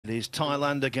is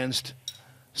Thailand against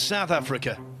South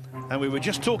Africa. And we were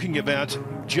just talking about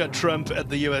Judd Trump at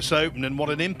the US Open and what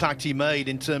an impact he made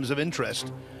in terms of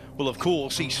interest. Well, of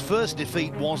course, his first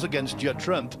defeat was against Judd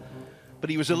Trump, but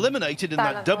he was eliminated in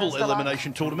that double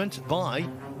elimination tournament by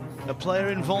a player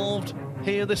involved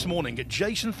here this morning,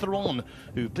 Jason Theron,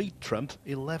 who beat Trump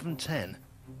 11-10.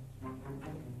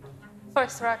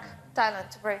 First rack, Thailand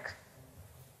to break.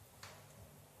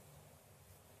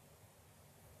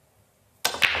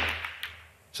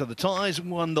 So the Thais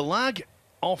won the lag.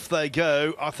 Off they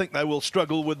go. I think they will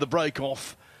struggle with the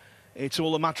break-off. It's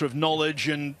all a matter of knowledge,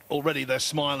 and already they're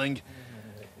smiling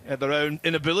at their own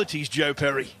inabilities, Joe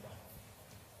Perry.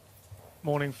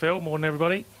 Morning, Phil. Morning,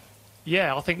 everybody.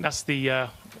 Yeah, I think that's the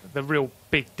real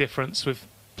big difference with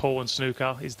pool and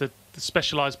snooker is the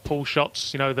specialised pool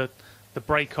shots. You know, the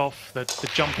break-off, the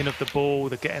jumping of the ball,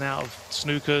 the getting out of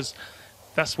snookers.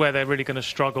 That's where they're really going to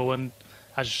struggle, and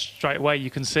as straight away you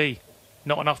can see,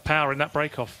 not enough power in that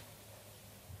break-off.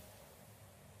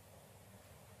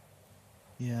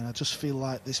 Yeah, and I just feel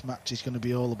like this match is going to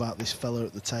be all about this fella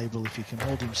at the table. If he can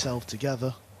hold himself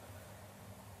together,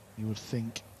 you would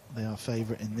think they are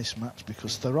favourite in this match,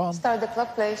 because Theron, Start the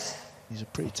clock, please. He's a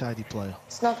pretty tidy player.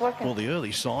 It's not working. Well, the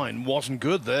early sign wasn't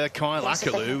good there. Kyle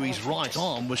Akaloo, his right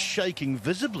arm was shaking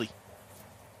visibly.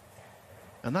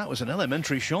 And that was an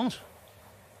elementary shot.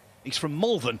 He's from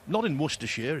Malvern, not in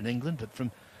Worcestershire in England, but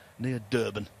from near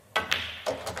Durban.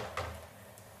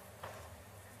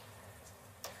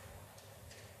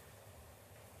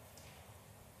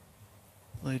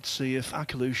 Let's see if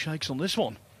Akaloo shakes on this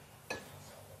one.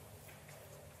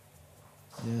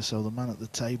 Yeah, so the man at the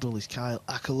table is Kyle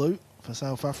Akaloo for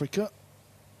South Africa.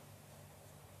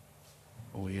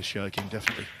 Oh, he is shaking,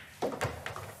 definitely.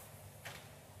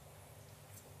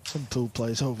 Some pool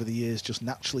players over the years just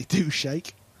naturally do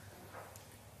shake.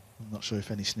 I'm not sure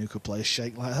if any snooker players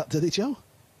shake like that, do they, Joe?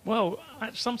 Well,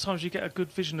 sometimes you get a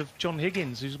good vision of John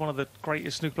Higgins, who's one of the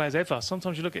greatest snooker players ever.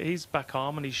 Sometimes you look at his back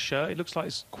arm and his shirt, it looks like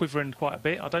it's quivering quite a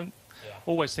bit. I don't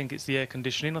always think it's the air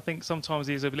conditioning. I think sometimes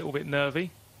he's a little bit nervy.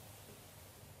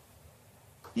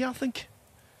 Yeah, I think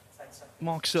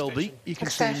Mark Selby, you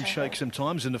can see him shake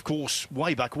sometimes. And, of course,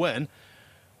 way back when,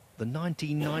 the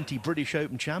 1990 British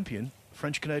Open champion,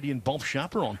 French-Canadian Bob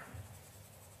Chaperon,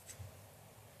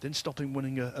 didn't stop him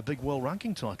winning a big world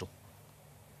ranking title.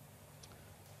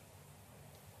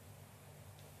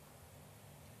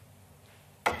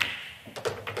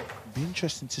 It'd be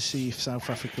interesting to see if South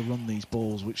Africa run these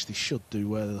balls, which they should do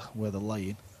where they're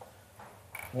laying,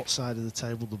 what side of the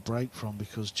table they'll break from,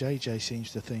 because JJ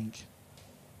seems to think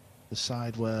the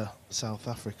side where South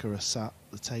Africa are sat,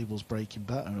 the table's breaking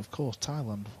better. And of course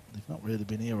Thailand, they've not really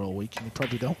been here all week, and they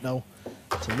probably don't know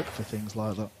to look for things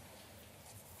like that.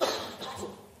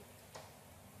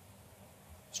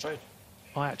 Straight.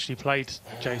 I actually played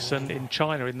Jason in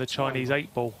China in the Chinese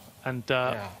 8-ball, and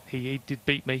he did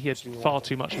beat me. He had far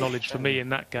too much knowledge for me in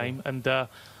that game, and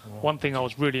one thing I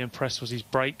was really impressed was his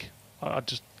break. I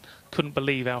just couldn't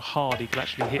believe how hard he could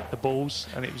actually hit the balls,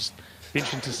 and it was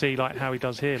interesting to see how he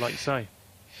does here, like you say.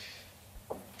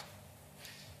 Well,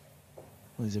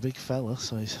 he's a big fella,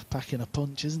 so he's packing a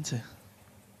punch, isn't he?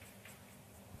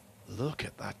 Look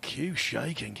at that cue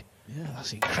shaking. Yeah,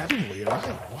 that's incredibly right.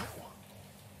 Wow.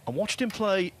 I watched him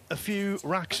play a few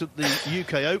racks at the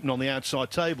UK Open on the outside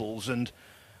tables, and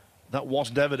that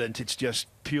wasn't evident. It's just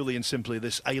purely and simply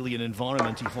this alien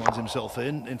environment he finds himself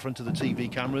in front of the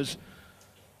TV cameras,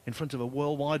 in front of a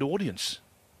worldwide audience.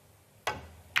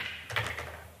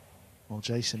 Well,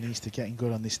 Jason needs to get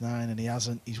good on this 9, and he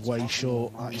hasn't. He's way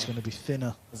short. He's going to be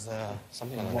thinner than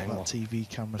what that TV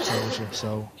camera tells you.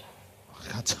 So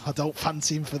I don't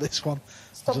fancy him for this one.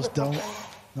 I just don't.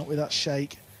 Not with that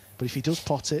shake. But if he does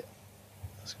pot it,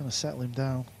 it's going to settle him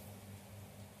down.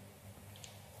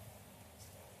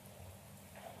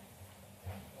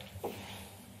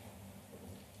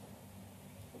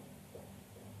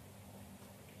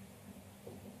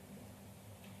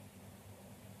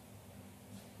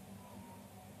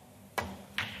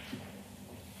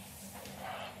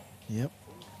 Yep,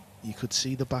 you could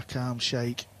see the back arm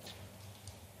shake.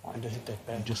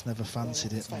 He just never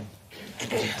fancied it. And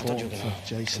it was important for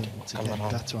Jason to get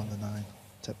better on the 9.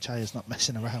 Thepchaiya's not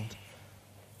messing around.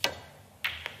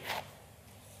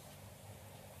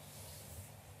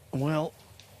 Well,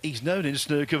 he's known in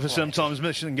snooker for sometimes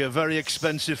missing a very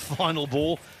expensive final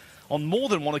ball. On more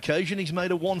than one occasion, he's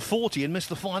made a 140 and missed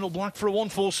the final black for a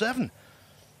 147.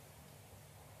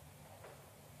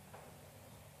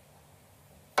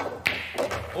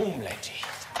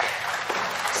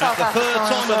 At the third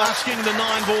time of asking, the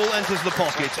 9-ball enters the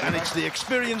pocket, and it's the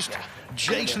experienced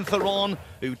Jason Theron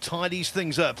who tidies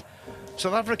things up.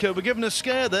 South Africa were given a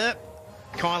scare there.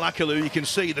 Kyle Akalu, you can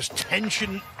see there's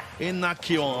tension in that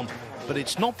Q arm, but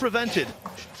it's not prevented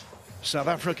South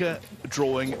Africa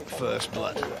drawing first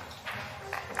blood.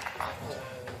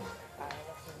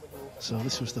 So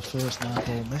this was the first 9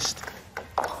 ball missed.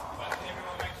 And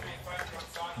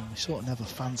we sort of never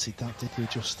fancied that, did we?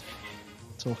 Just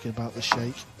talking about the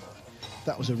shake.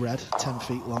 That was a red, 10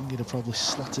 feet long. He'd have probably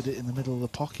slotted it in the middle of the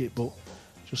pocket, but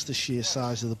just the sheer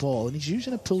size of the ball. And he's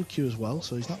using a pull cue as well,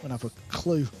 so he's not going to have a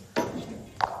clue about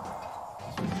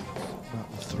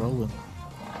the throw and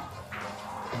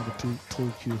how the pull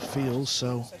cue feels.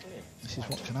 So this is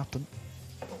what can happen.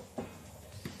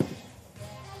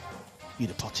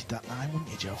 You'd have potted that 9,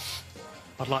 wouldn't you, Joe?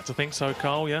 I'd like to think so,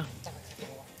 Carl, yeah.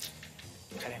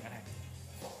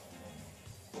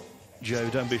 Joe,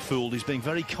 don't be fooled. He's being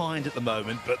very kind at the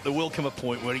moment, but there will come a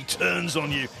point where he turns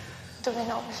on you. Do we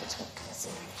know if it's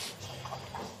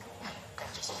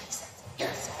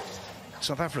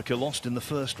South Africa lost in the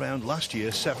first round last year,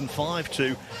 7-5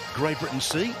 to Great Britain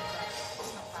C.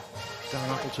 Darren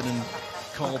Appleton and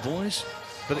Carl Boys.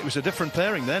 But it was a different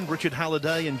pairing then, Richard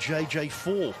Halliday and JJ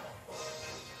Fall.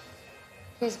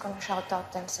 He's going to shout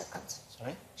out 10 seconds.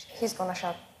 Sorry? He's going to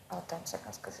shout out 10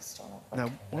 seconds because it's still not Now,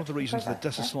 one of the reasons that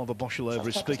Desislava Boshilova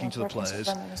is speaking to the players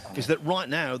is that right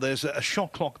now there's a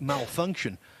shot clock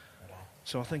malfunction.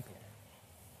 So I think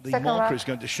the marker is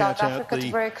going to shout out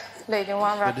the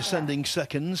descending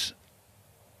seconds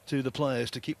to the players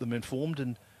to keep them informed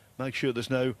and make sure there's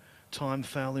no time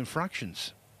foul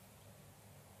infractions.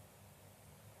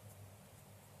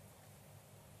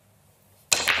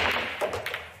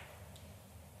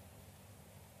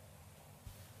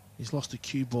 He's lost a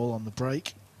cue ball on the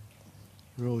break.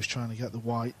 We're always trying to get the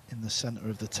white in the centre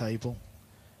of the table.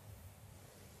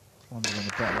 Landed on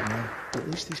the bottom now. But at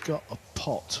least he's got a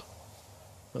pot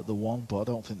at the 1, but I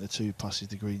don't think the 2 passes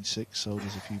the green 6, so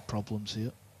there's a few problems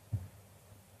here.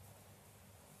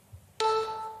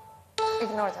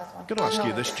 Ignore that one. Got to ask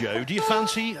you this, Joe. Do you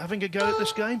fancy having a go at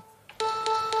this game?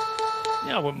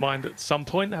 Yeah, I wouldn't mind at some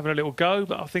point having a little go,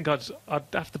 but I think I'd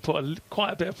have to put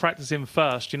quite a bit of practice in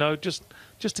first, you know, just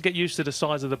to get used to the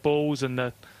size of the balls and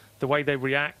the way they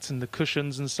react and the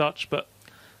cushions and such. But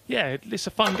yeah, it's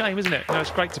a fun game, isn't it? You know,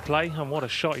 it's great to play, and what a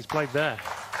shot he's played there.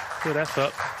 Good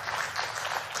effort.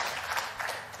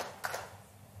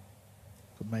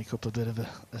 Could make up a bit of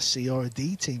a C or a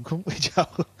D team, couldn't we, Joe?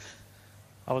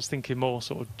 I was thinking more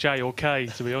sort of J or K,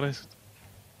 to be honest.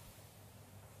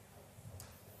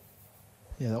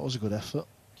 Yeah, that was a good effort.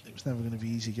 It was never going to be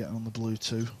easy getting on the blue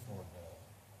 2.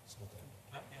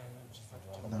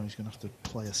 Now he's going to have to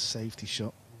play a safety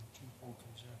shot.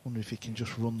 Wonder if he can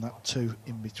just run that 2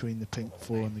 in between the pink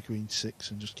 4 and the green 6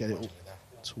 and just get it up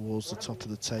towards the top of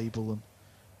the table and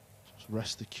just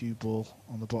rest the cue ball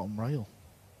on the bottom rail.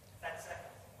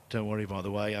 Don't worry, by the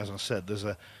way, as I said, there's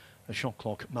a shot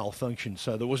clock malfunction,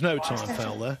 so there was no time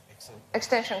foul there.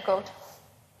 Extension code.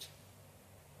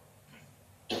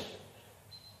 Would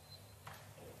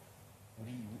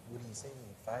he say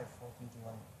 5, 4, 3, 2,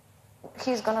 1?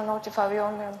 He's going to notify you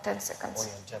only on 10 seconds.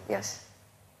 Only on 10. Yes.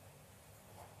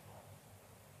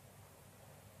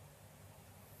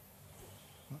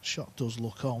 That shot does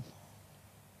look on.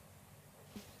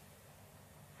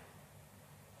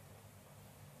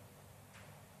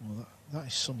 Well, that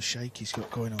is some shake he's got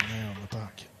going on there on the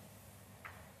back.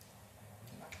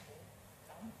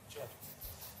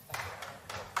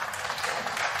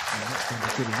 Well, that's going to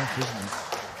be good enough, isn't it?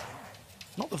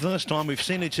 Not the first time we've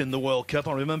seen it in the World Cup.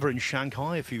 I remember in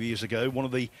Shanghai a few years ago, one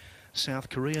of the South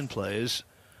Korean players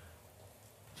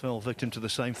fell victim to the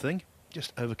same thing,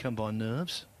 just overcome by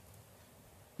nerves.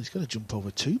 He's got to jump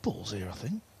over 2 balls here, I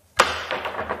think.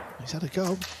 He's had a go.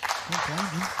 Don't blame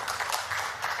him.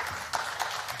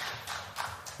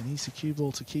 He needs the cue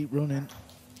ball to keep running.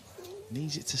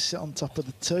 Needs it to sit on top of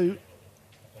the 2.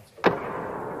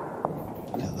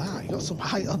 Look at that. He got some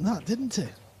height on that, didn't he?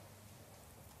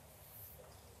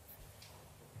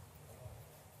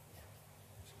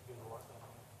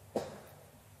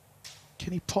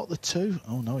 Can he pot the 2?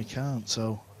 Oh, no, he can't.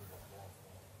 So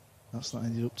that's not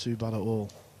ended up too bad at all.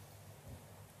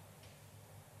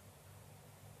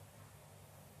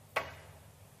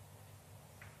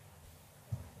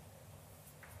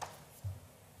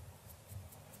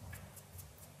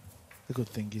 The good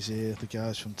thing is here, the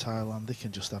guys from Thailand, they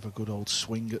can just have a good old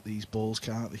swing at these balls,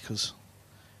 can't they? Because,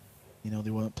 you know,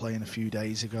 they weren't playing a few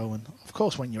days ago. And, of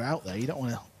course, when you're out there, you don't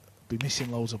want to be missing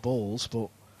loads of balls, but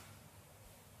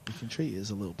you can treat it as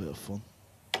a little bit of fun.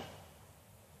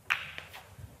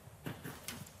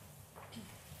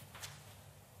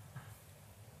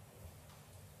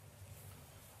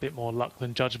 Bit more luck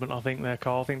than judgment, I think, there,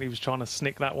 Carl. I think he was trying to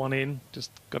snick that one in. Just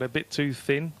got a bit too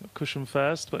thin, cushion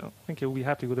first, but I think he'll be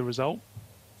happy with the result.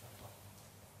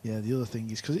 Yeah, the other thing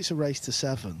is, because it's a race to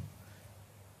 7,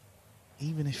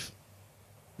 even if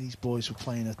these boys were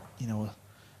playing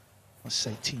let's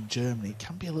say Team Germany, it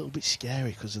can be a little bit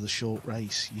scary because of the short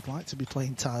race. You'd like to be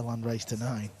playing Thailand race to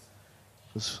 9,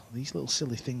 because these little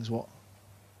silly things what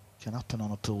can happen on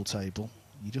a pool table,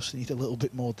 you just need a little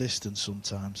bit more distance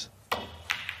sometimes.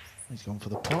 He's gone for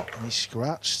the pot and he's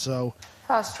scratched, so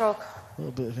Fast stroke. a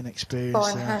little bit of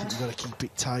inexperience there. I think you've got to keep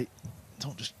it tight.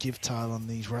 Don't just give Thailand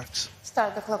these racks.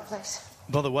 Start the clock, please.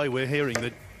 By the way, we're hearing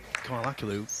that Kyle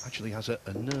Akerloo actually has a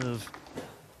nerve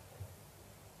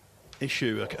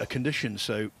issue, a condition,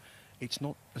 so it's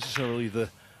not necessarily the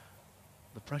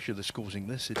pressure that's causing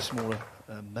this, it's more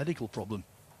a medical problem.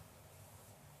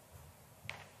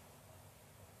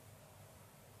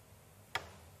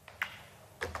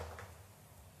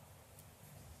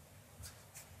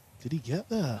 Did he get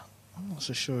there? I'm not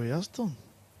so sure he has done.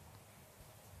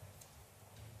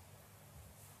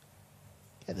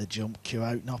 Get the jump cue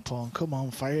out, Noppon. Come on,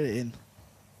 fire it in.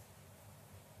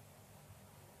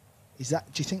 Is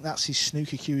that? Do you think that's his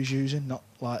snooker cue he's using, not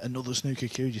like another snooker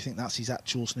cue? Do you think that's his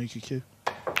actual snooker cue?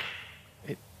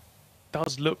 It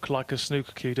does look like a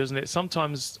snooker cue, doesn't it?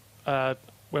 Sometimes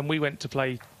when we went to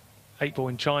play 8-ball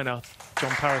in China,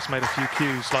 John Paris made a few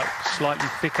cues like slightly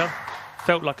thicker.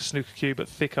 Felt like a snooker cue, but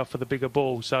thicker for the bigger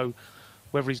ball. So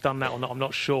whether he's done that or not, I'm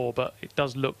not sure, but it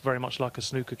does look very much like a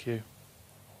snooker cue.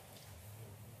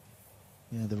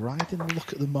 Yeah, the riding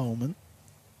look at the moment.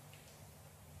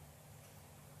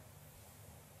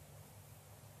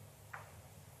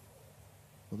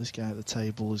 Well, this guy at the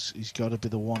table, he's got to be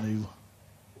the one who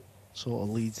sort of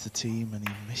leads the team, and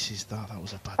he misses that. That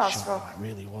was a bad Fast shot. roll. That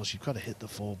really was. You've got to hit the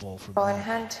 4-ball from Ball in there.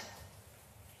 hand.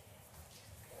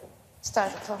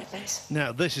 Start the clock, please.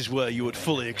 Now, this is where you would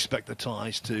fully expect the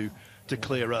ties to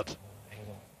clear up.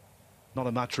 Not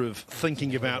a matter of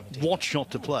thinking about what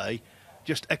shot to play,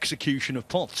 just execution of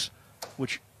pots,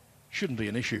 which shouldn't be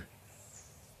an issue.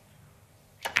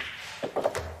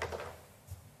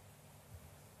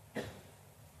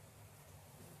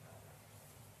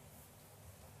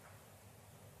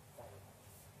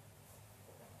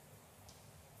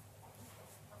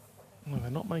 Well,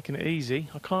 they're not making it easy.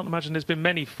 I can't imagine there's been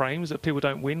many frames that people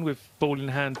don't win with ball in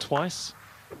hand twice.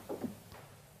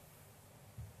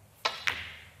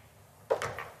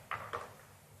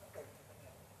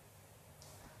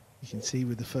 You can see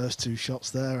with the first 2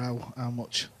 shots there how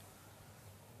much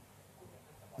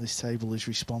this table is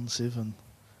responsive, and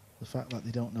the fact that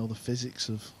they don't know the physics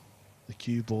of the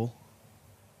cue ball.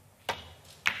 And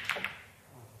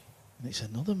it's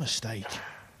another mistake.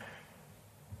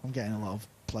 I'm getting a lot of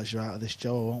pleasure out of this,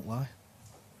 Joe, I won't lie.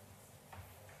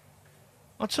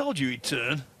 I told you he'd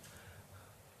turn.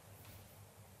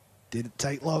 Didn't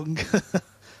take long.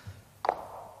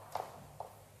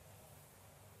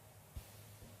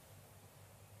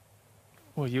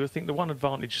 Well, you would think the one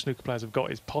advantage snooker players have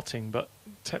got is potting, but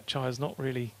Thepchaiya is not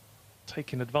really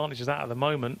taking advantage of that at the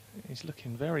moment. He's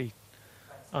looking very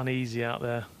uneasy out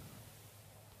there.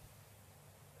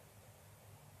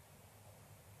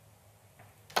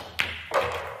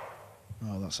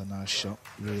 Oh, that's a nice shot,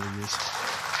 it really is.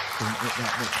 Couldn't hit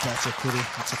that much better, could he?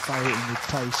 Had to fire it in with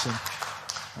pace, and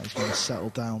that was going to settle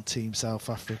down Team South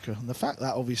Africa. And the fact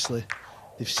that obviously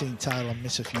they've seen Thailand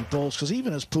miss a few balls, because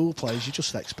even as pool players, you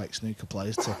just expect snooker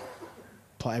players to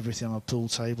put everything on a pool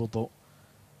table, but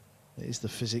it is the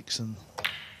physics and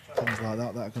things like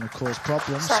that that are going to cause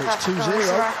problems. So it's 2-0.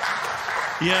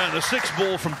 Yeah, the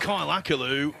 6-ball from Kyle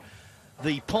Akerloo.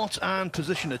 The pot and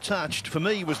position attached, for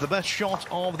me, was the best shot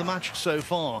of the match so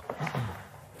far.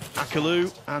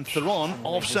 Akerloo and Theron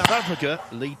of South Africa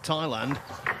lead Thailand,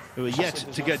 who are yet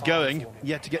to get going,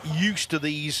 yet to get used to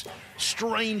these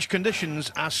strange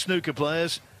conditions as snooker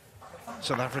players.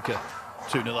 South Africa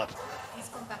 2-0 up.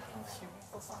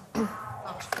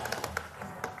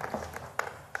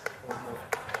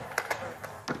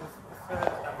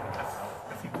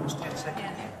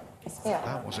 Yeah.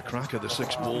 That was a cracker, the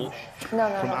 6-ball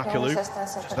No, from no, Akerloo. just 10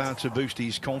 seconds. Bound to boost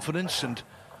his confidence, and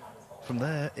from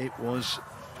there it was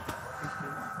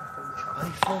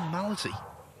a formality.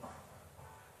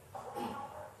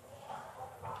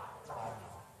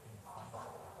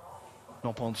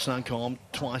 Noppon Saengkham,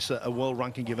 twice a world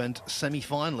ranking event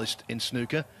semi-finalist in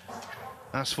snooker.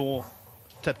 As for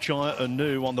Thepchaiya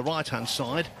Un-Nooh on the right-hand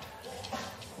side,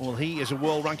 well, he is a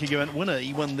world ranking event winner.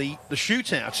 He won the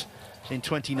shootout in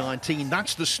 2019.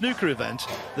 That's the snooker event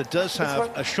that does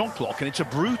have a shot clock, and it's a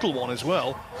brutal one as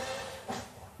well.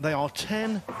 They are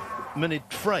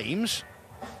 10-minute frames,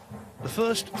 The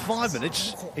first 5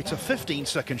 minutes, it's a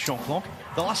 15-second shot clock.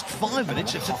 The last 5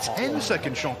 minutes, it's a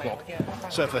 10-second shot clock.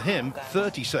 So for him,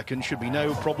 30 seconds should be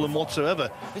no problem whatsoever.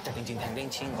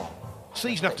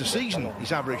 Season after season,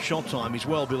 his average shot time is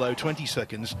well below 20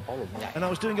 seconds. And I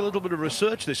was doing a little bit of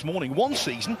research this morning. One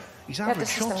season, his average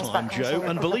shot time, Joe,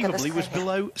 unbelievably, was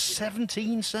below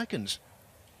 17 seconds.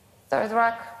 Third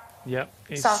rack. Yep,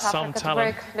 it's South some Africa to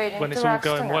talent break, when it's all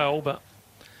going well, but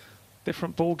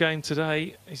different ball game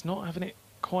today. He's not having it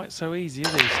quite so easy,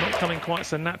 is he? It's not coming quite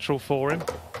so natural for him.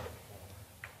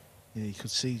 Yeah, you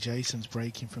could see Jason's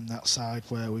breaking from that side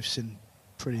where we've seen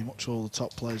pretty much all the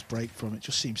top players break from. It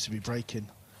just seems to be breaking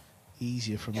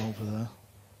easier from over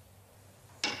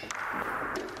there.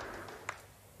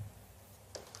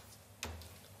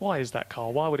 Why is that,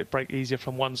 Carl? Why would it break easier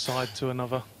from one side to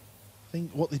another? I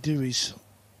think what they do is,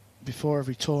 before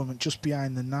every tournament, just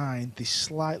behind the 9, they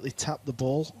slightly tap the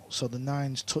ball, so the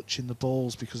 9's touching the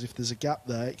balls, because if there's a gap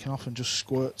there, it can often just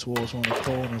squirt towards one of the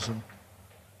corners, and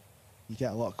you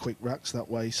get a lot of quick racks that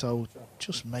way. So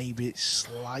just maybe it's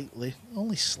slightly,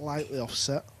 only slightly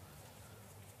offset.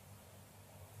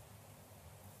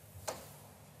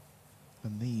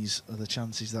 And these are the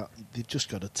chances that they've just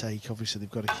got to take. Obviously,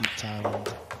 they've got to keep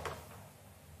Thailand.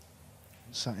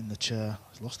 Sat in the chair.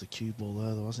 He's lost the cue ball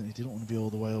there, though, hasn't he? He didn't want to be all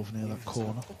the way over near that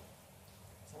corner.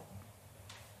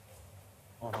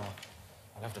 Oh no,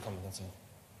 I'll have to come against him.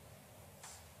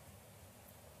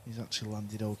 He's actually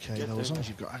landed okay, though. As long as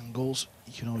you've got angles,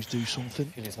 you can always do something.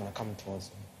 I feel he's going to come towards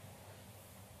me.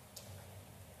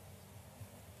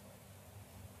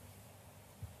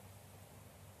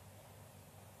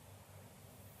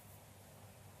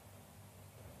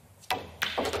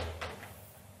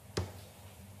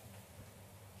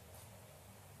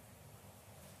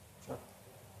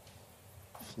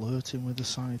 Flirting with the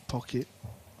side pocket.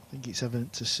 I think it's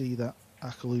evident to see that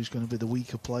Akalu's going to be the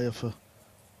weaker player for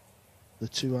the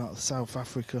two out of South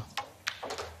Africa.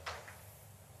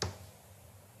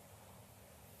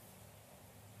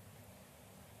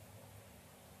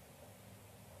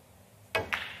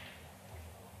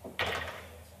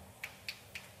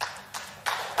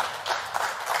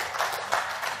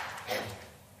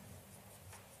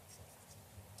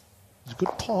 It's a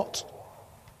good pot,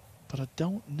 but I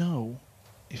don't know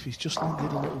if he's just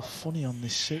landed a little funny on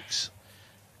this 6.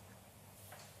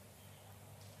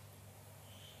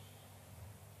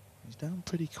 He's down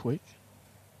pretty quick.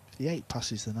 If the 8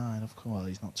 passes the 9, of course, well,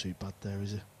 he's not too bad there,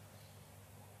 is he?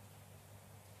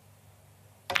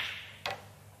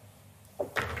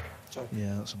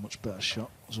 Yeah, that's a much better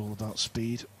shot. It's all about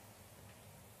speed.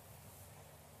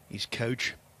 His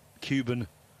coach, Cuban,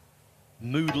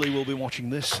 moodily will be watching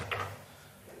this.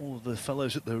 All of the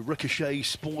fellows at the Ricochet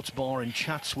Sports Bar in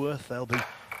Chatsworth, they'll be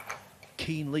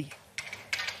keenly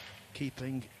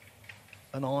keeping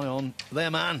an eye on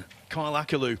their man, Kyle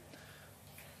Akalu,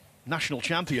 national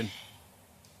champion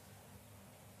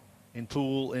in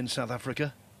pool in South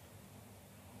Africa.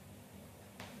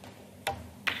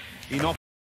 Enoch.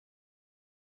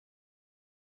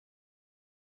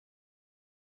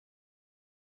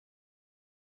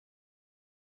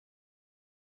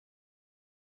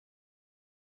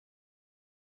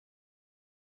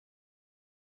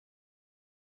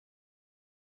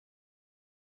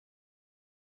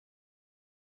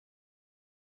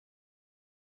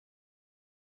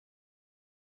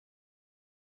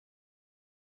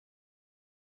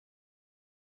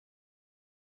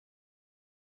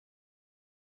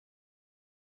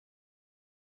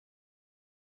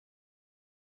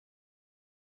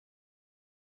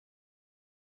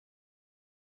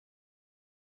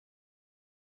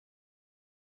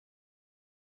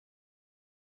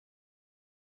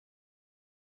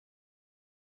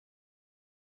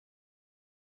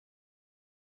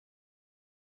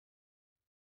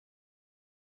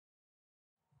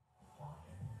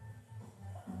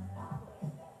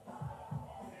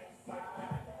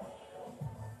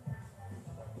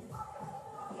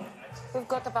 We've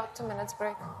got about 2 minutes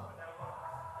break.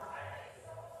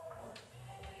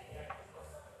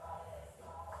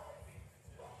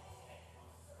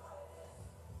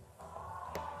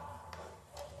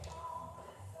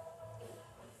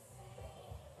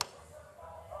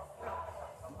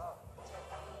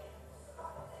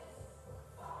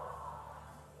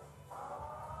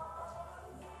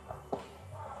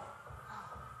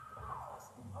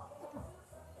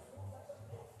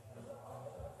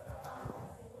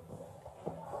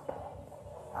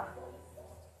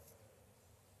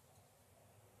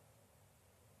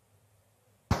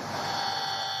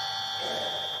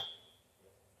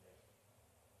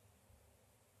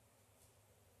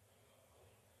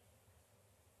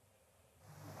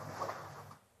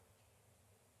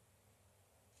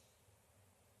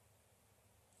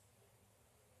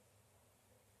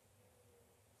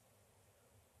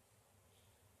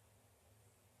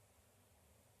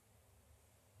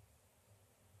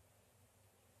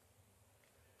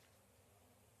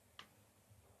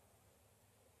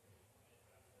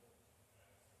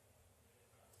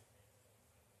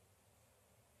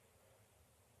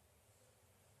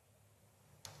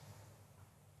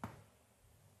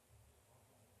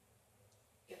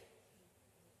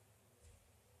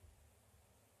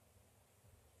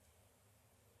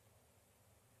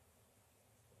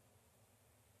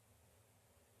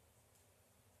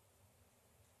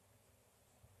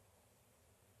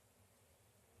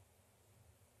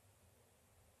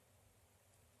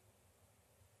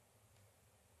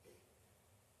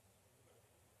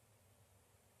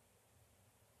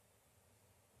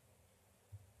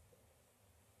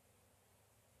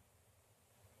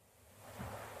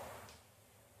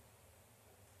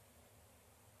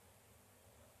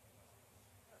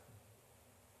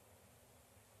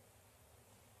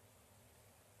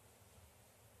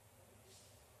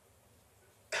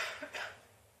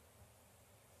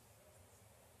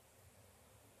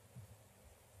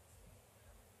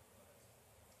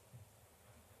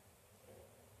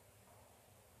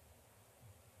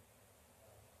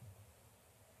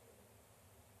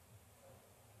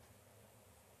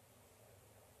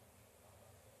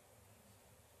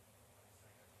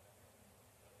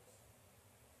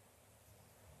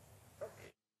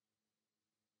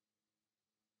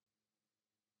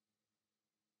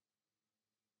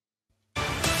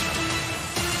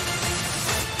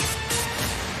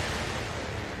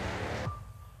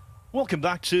 Welcome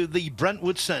back to the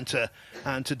Brentwood Centre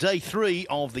and to day 3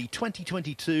 of the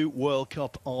 2022 World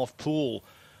Cup of Pool,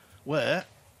 where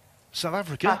South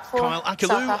Africa, Kyle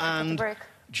Akalu and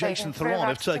Jason Theron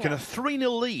have taken a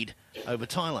 3-0 lead over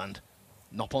Thailand.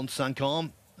 Noppon,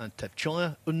 Saengkham and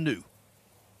Thepchaiya, Un-Nooh.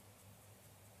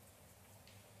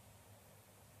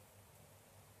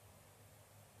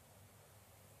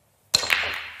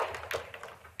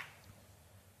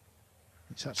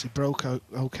 It's actually broke out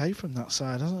okay from that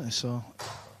side, hasn't it? So,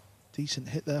 decent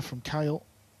hit there from Kyle.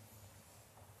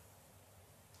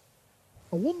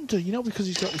 I wonder, you know, because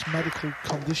he's got this medical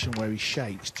condition where he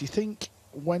shakes, do you think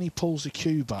when he pulls the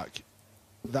cue back,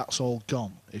 that's all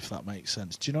gone, if that makes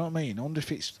sense? Do you know what I mean? I wonder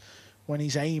if it's when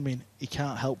he's aiming, he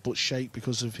can't help but shake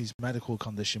because of his medical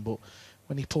condition, but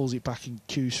when he pulls it back and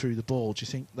cues through the ball, do you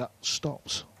think that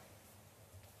stops?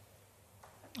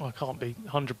 I can't be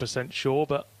 100% sure,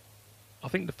 but I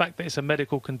think the fact that it's a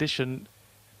medical condition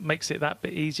makes it that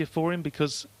bit easier for him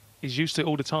because he's used to it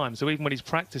all the time. So even when he's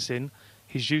practicing,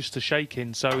 he's used to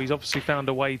shaking. So he's obviously found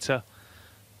a way to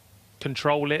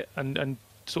control it and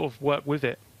sort of work with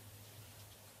it.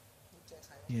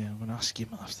 Yeah, I'm going to ask him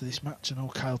after this match. I know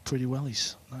Kyle pretty well.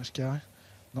 He's a nice guy.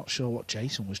 Not sure what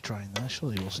Jason was trying there.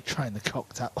 Surely he wasn't trying the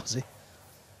cock tap, was he?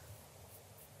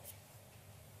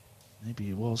 Maybe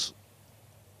he was.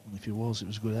 And if he was, it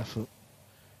was a good effort.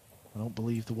 I don't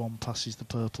believe the one passes the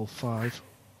purple 5.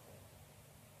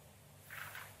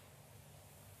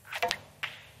 And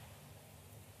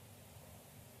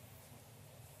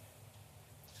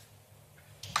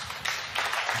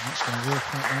that's going to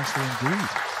work out nicely indeed.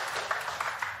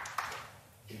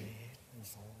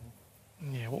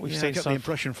 Yeah, what we've I seen get the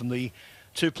impression from the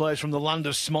two players from the land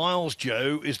of smiles,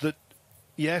 Joe, is that,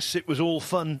 yes, it was all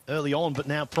fun early on, but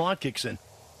now pride kicks in.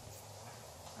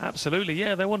 Absolutely,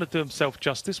 yeah. They want to do themselves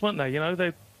justice, weren't they? You know,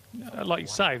 they, like you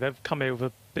say, they've come here with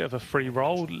a bit of a free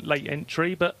roll, late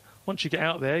entry, but once you get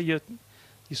out there, you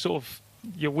sort of,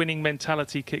 your winning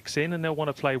mentality kicks in, and they'll want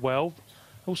to play well.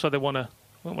 Also, they won't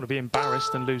want to be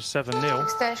embarrassed and lose 7-0.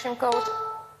 Extension code.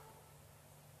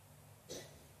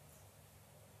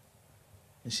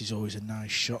 This is always a nice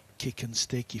shot, kick and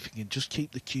stick. If you can just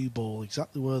keep the cue ball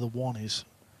exactly where the 1 is,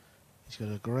 he's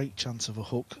got a great chance of a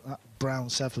hook. That brown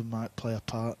 7 might play a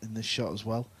part in this shot as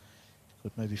well.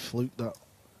 Could maybe fluke that.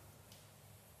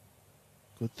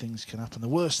 Good things can happen. The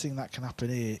worst thing that can happen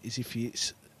here is if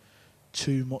it's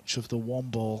too much of the 1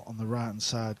 ball on the right hand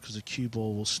side, because the cue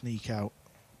ball will sneak out.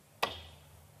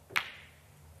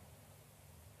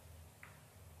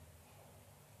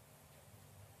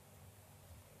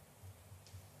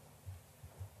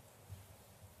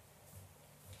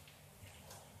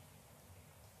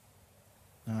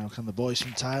 Now can the boys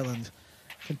from Thailand,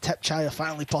 can Thepchaiya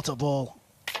finally pot a ball?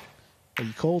 Well,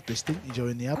 you called this, didn't you,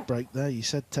 during the ad break there? You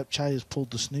said Thepchaiya's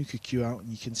pulled the snooker cue out, and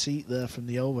you can see it there from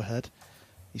the overhead.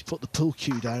 He's put the pull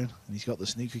cue down, and he's got the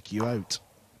snooker cue out.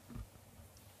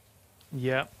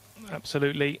 Yeah,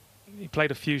 absolutely. He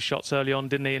played a few shots early on,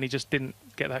 didn't he? And he just didn't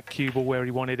get that cue ball where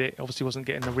he wanted it. Obviously wasn't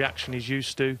getting the reaction he's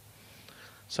used to.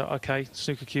 So, okay,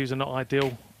 snooker cues are not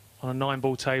ideal on a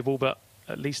 9-ball table, but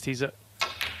at least he's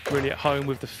really at home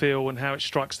with the feel and how it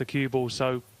strikes the cue ball.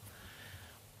 So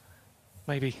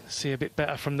maybe see a bit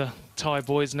better from the Thai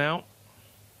boys now.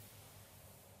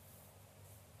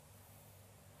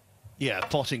 Yeah,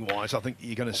 potting-wise, I think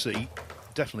you're going to see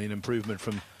definitely an improvement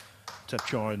from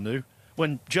Thepchaiya and Un-Nooh.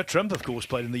 When Judd Trump, of course,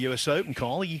 played in the US Open,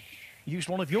 Carl, he used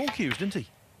one of your cues, didn't he?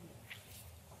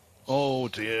 Oh,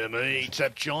 dear me,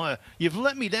 Thepchaiya, you've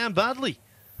let me down badly.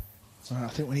 I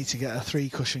think we need to get a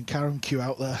 3-cushion carom cue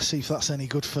out there, see if that's any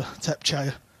good for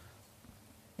Thepchaiya.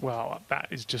 Well, that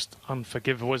is just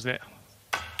unforgivable, isn't it?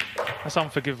 That's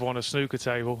unforgivable on a snooker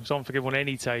table. It's unforgivable on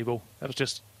any table. That was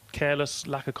just careless,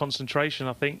 lack of concentration,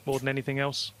 I think, more than anything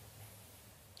else.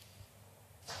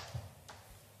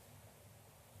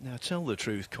 Now, tell the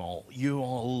truth, Carl. You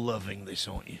are loving this,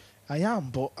 aren't you? I am,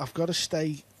 but I've got to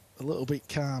stay a little bit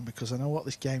calm because I know what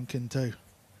this game can do.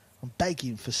 I'm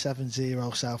begging for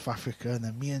 7-0 South Africa, and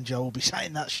then me and Joe will be sat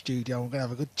in that studio and we're going to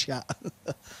have a good chat.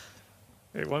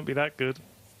 It won't be that good.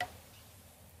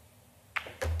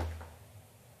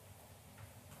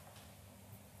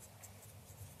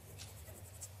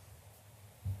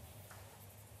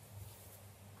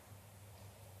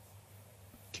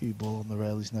 Cue ball on the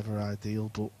rail is never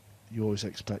ideal, but you always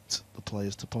expect the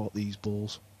players to pot these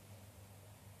balls.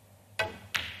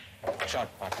 Shot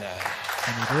partner.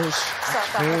 And he does.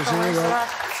 4-0.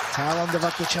 Thailand have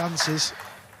had the chances.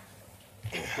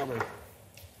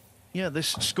 Yeah,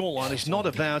 this scoreline is not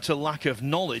about a lack of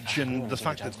knowledge and the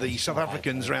fact that the South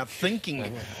Africans are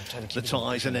outthinking the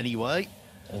Thais in any way.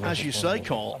 as you say,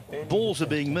 Carl, balls are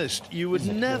being missed. You would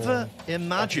never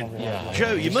imagine.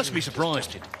 Joe, you must be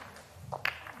surprised.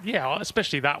 Yeah,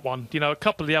 especially that one. You know, a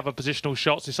couple of the other positional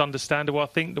shots, it's understandable. I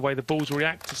think the way the balls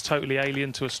react is totally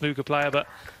alien to a snooker player, but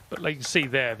like you can see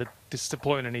there, the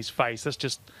disappointment in his face, that's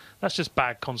just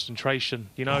bad concentration.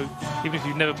 You know, even if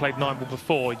you've never played 9-ball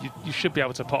before, you should be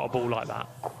able to pot a ball like that.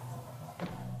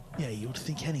 Yeah, you would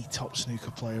think any top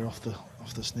snooker player off the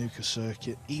snooker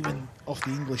circuit, even off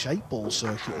the English 8-ball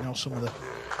circuit, you know, some of the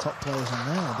top players on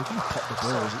there, they're going to pop the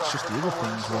balls. It's just the other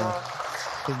things where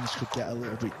things could get a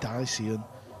little bit dicey, and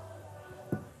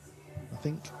I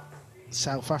think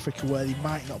South Africa, where they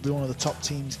might not be one of the top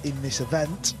teams in this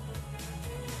event,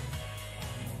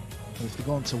 if they're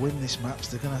going to win this match,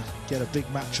 they're going to get a big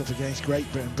match up against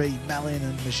Great Britain B. Mellin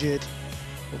and Majid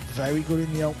look very good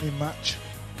in the opening match.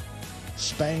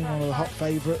 Spain, one of the hot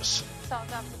favourites.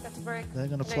 They're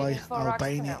going to play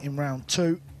Albania in round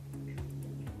 2.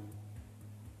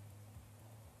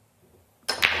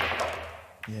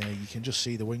 Yeah, you can just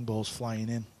see the wing balls flying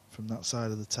in from that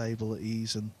side of the table at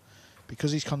ease, and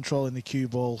because he's controlling the cue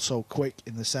ball so quick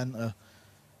in the centre,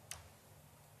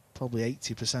 probably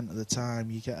 80% of the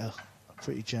time you get a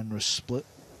pretty generous split.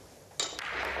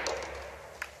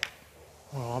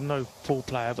 Well, I'm no pool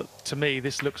player, but to me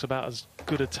this looks about as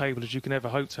good a table as you can ever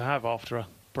hope to have after a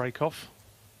break-off.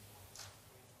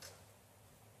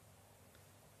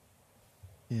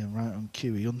 Yeah, right on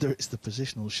cue. He underhits the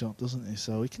positional shot, doesn't he?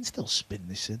 So he can still spin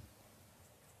this in.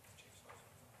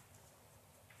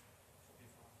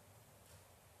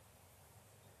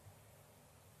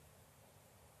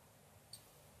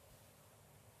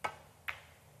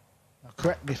 Now,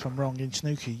 correct me if I'm wrong, in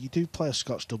snooker, you do play a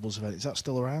Scotch doubles event. Is that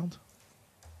still around?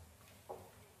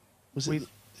 It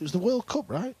was the World Cup,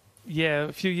 right? Yeah,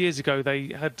 a few years ago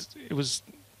it was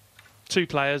 2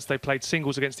 players, they played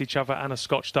singles against each other and a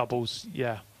Scotch doubles.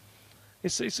 Yeah,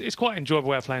 it's quite an enjoyable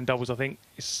way of playing doubles. I think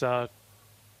it's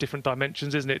different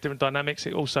dimensions, isn't it? Different dynamics.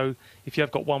 It also, if you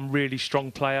have got one really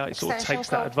strong player, it sort of takes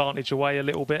that advantage away a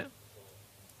little bit.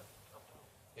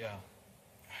 Yeah.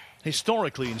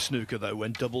 Historically in snooker, though,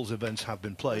 when doubles events have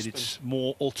been played, it's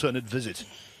more alternate visit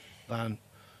than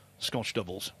Scotch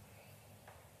doubles.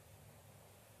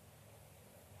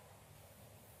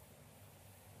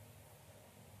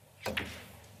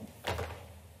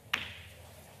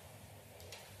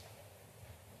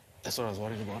 That's what I was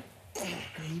worried about.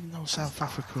 Even though South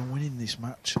Africa are winning this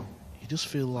match, you just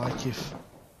feel like if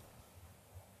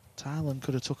Thailand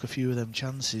could have took a few of them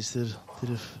chances, they'd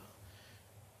have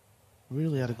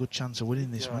really had a good chance of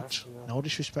winning this match. No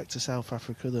disrespect to South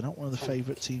Africa, they're not one of the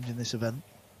favourite teams in this event.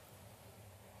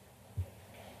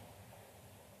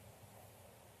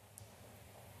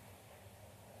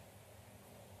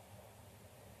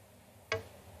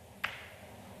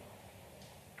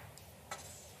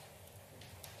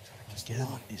 Again,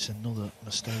 it's another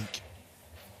mistake.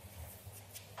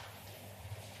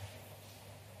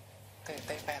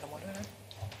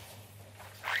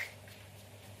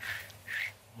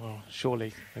 Well,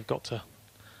 surely they've got to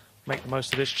make the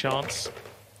most of this chance.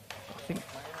 I think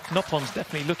Noppon's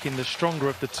definitely looking the stronger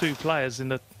of the 2 players in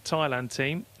the Thailand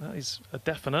team. That is a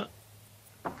definite.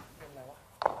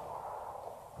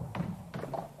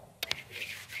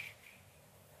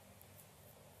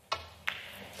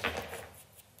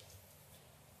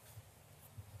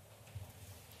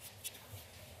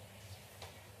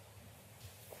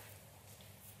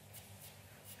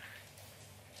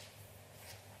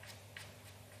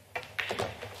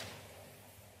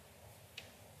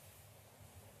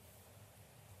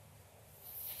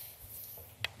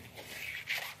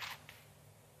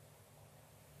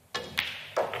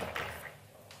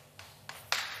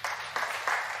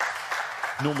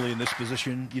 Normally in this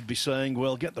position, you'd be saying,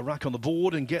 well, get the rack on the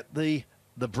board and get the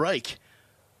break.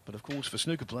 But of course, for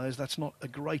snooker players, that's not a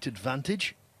great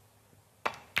advantage.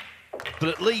 But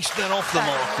at least they're off the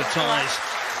mark, the ties.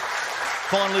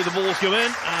 Finally, the balls go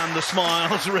in and the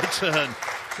smiles return.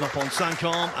 Noppon,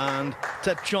 Saengkham and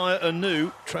Thepchaiya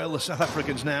Un-Nooh trail the South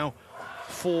Africans now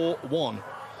 4-1.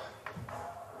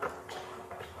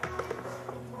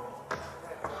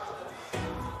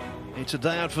 It's a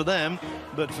day out for them,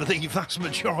 but for the vast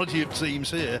majority of teams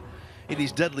here, it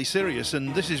is deadly serious.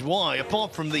 And this is why,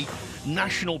 apart from the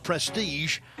national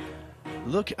prestige,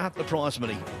 look at the prize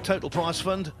money. Total prize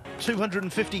fund,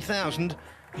 $250,000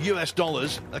 US,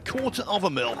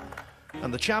 $250,000.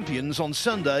 And the champions on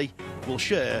Sunday will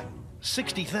share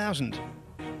 $60,000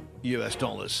 US.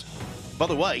 By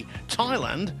the way,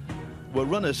 Thailand were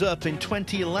runners-up in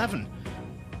 2011.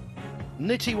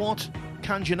 Nitiwat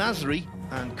Kanjanasri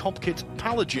and Kopkit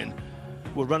Palagin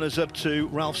were runners-up to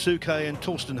Ralph Suke and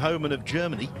Torsten Hohmann of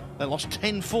Germany. They lost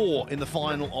 10-4 in the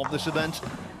final of this event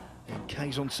in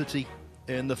Quezon City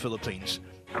in the Philippines.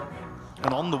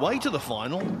 And on the way to the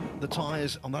final, the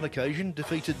Thais on that occasion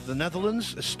defeated the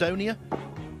Netherlands, Estonia,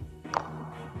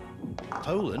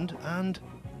 Poland and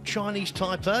Chinese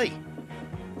Taipei.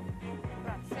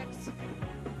 Rack 6.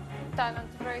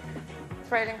 Thailand break.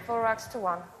 Trailing 4 racks to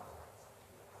 1.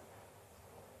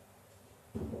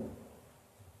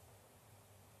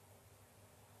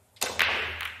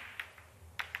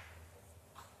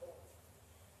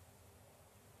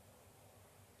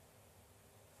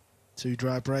 Two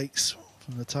dry breaks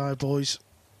from the Thai boys.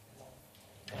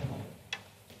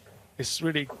 It's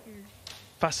really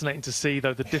fascinating to see,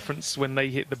 though, the difference when they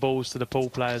hit the balls to the pool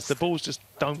players. The balls just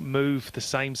don't move the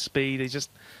same speed.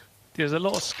 There's a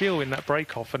lot of skill in that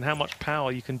break-off and how much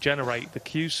power you can generate, the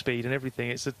cue speed and everything.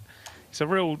 It's a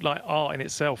real like art in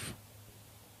itself.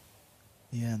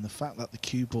 Yeah, and the fact that the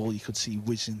cue ball you could see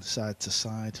whizzing side to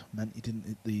side meant he didn't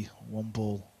hit the one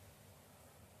ball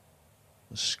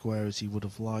as square as he would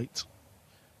have liked.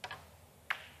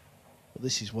 But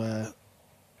this is where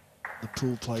the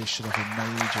pool players should have a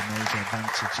major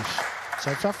advantage. If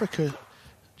South Africa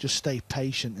just stay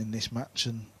patient in this match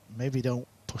and maybe don't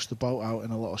push the boat out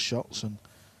in a lot of shots and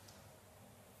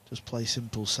just play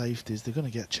simple safeties, they're going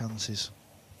to get chances.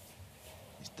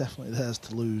 It's definitely theirs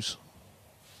to lose.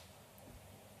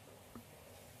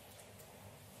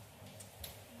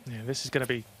 Yeah, this is going to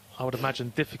be, I would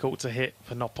imagine, difficult to hit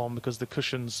for Noppon because the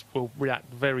cushions will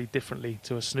react very differently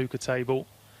to a snooker table.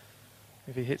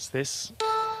 If he hits this,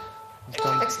 he's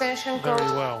done Extension very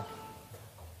code. well.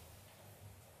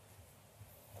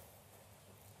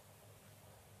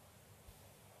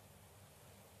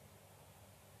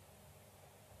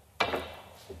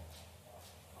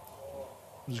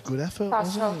 It was a good effort,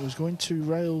 wasn't it? It was going 2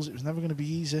 rails. It was never going to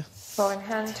be easy. Ball in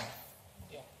hand.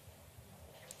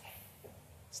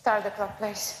 Start the clock,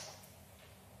 please.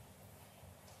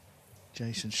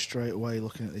 Jason straight away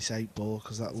looking at this 8 ball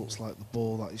because that looks like the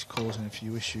ball that is causing a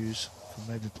few issues. Can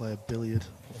maybe play a billiard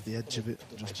off the edge of it,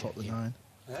 just pop the 9.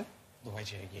 Huh? The white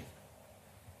chair again.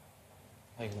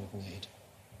 How are you going to open the 8?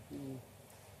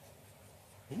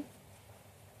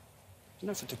 You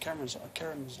know, if the camera's on.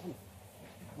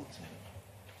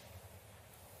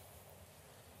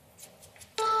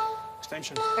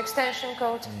 Extension. Extension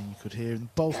code. And you could hear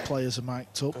both players are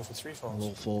mic'd up. Go for 3 Or falls.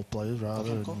 all 4 players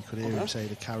rather, and you could hear him say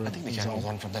the carry I think the is camera's on.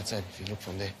 on from that side if you look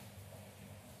from there.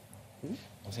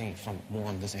 I'm saying from more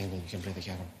on this angle you can play the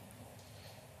camera.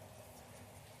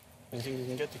 You think you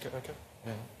can get the okay?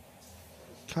 Yeah.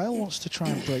 Kyle wants to try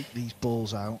and break these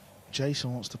balls out.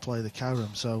 Jason wants to play the carom,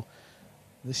 so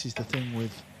this is the thing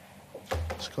with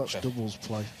Scotch doubles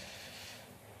play.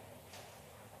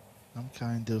 I'm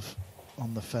kind of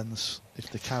on the fence.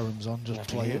 If the carom's on, just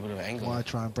Nothing play here, it. a bit of angle. Why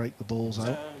try and break the balls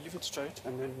out? Leave it straight,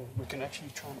 and then we can actually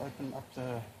try and open up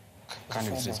the. Kind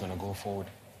of just going to go forward.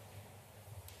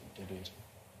 They do it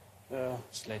Yeah.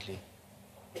 slightly.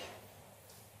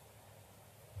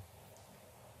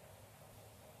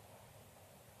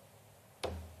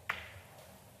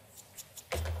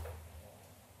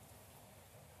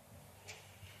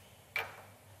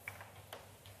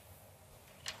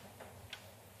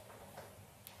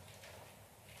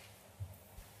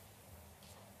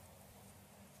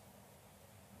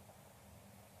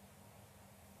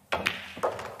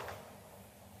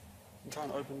 Try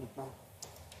and open it now.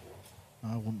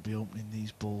 I wouldn't be opening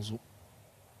these balls up.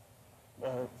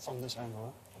 From this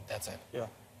angle, That's it. Yeah.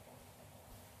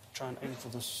 Try and aim for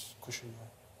this cushion there.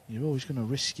 You're always going to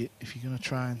risk it if you're going to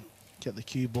try and get the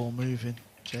cue ball moving.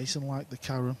 Jason liked the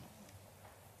carom.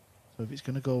 So if it's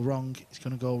going to go wrong, it's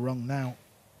going to go wrong now.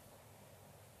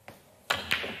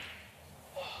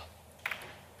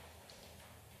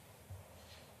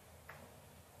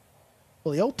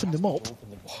 Well, he opened them up. Open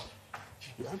the ball.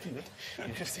 You opened it.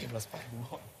 You just say plus 5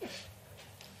 more.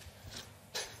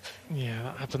 Yeah,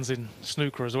 that happens in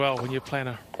snooker as well. When you're playing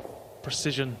a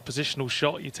precision positional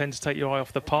shot, you tend to take your eye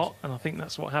off the pot, and I think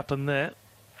that's what happened there.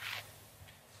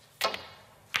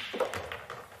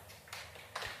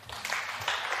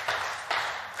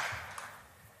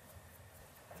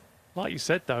 Like you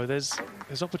said, though, there's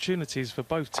opportunities for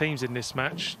both teams in this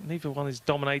match. Neither one is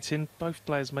dominating. Both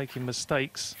players making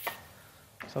mistakes.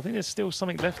 So I think there's still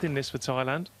something left in this for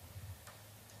Thailand.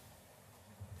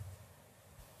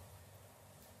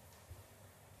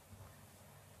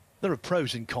 There are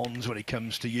pros and cons when it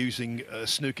comes to using a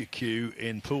snooker cue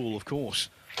in pool, of course.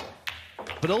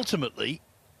 But ultimately,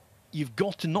 you've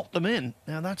got to knock them in.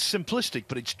 Now, that's simplistic,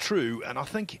 but it's true. And I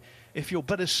think if you're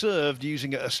better served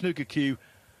using a snooker cue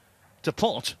to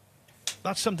pot,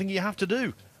 That's something you have to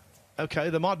do. Okay,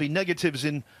 there might be negatives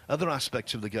in other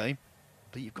aspects of the game,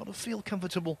 but you've got to feel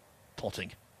comfortable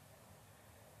potting.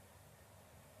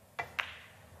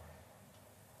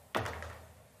 Well,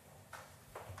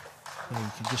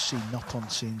 you can just see Noppon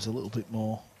seems a little bit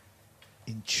more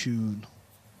in tune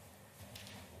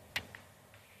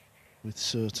with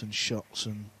certain shots,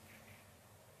 and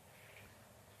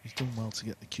he's done well to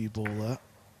get the cue ball there.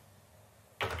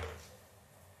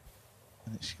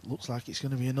 And it looks like it's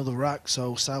going to be another rack.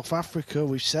 So South Africa,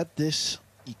 we've said this,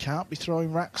 you can't be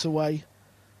throwing racks away.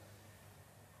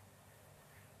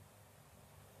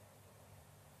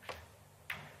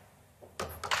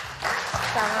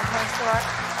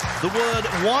 The word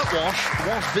whitewash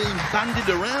was being bandied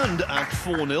around at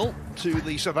 4-0 to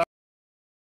the South African.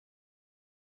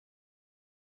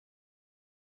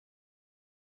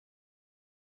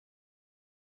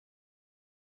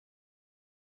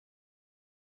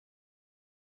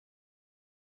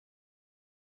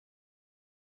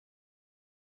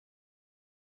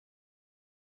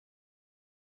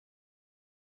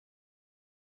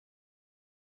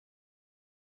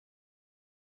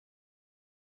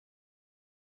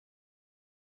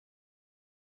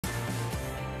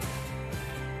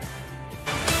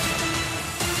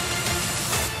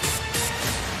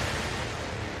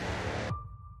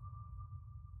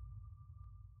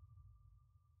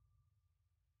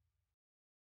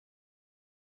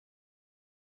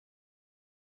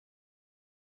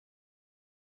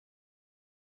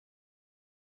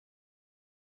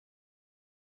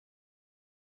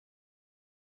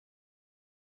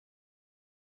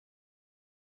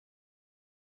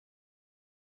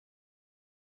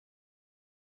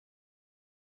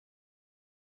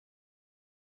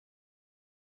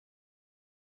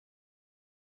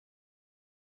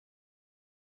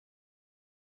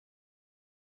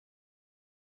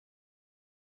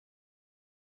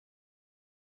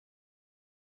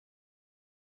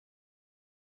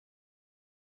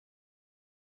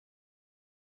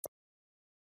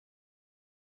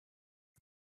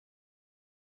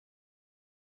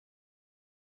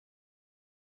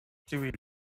 Do we?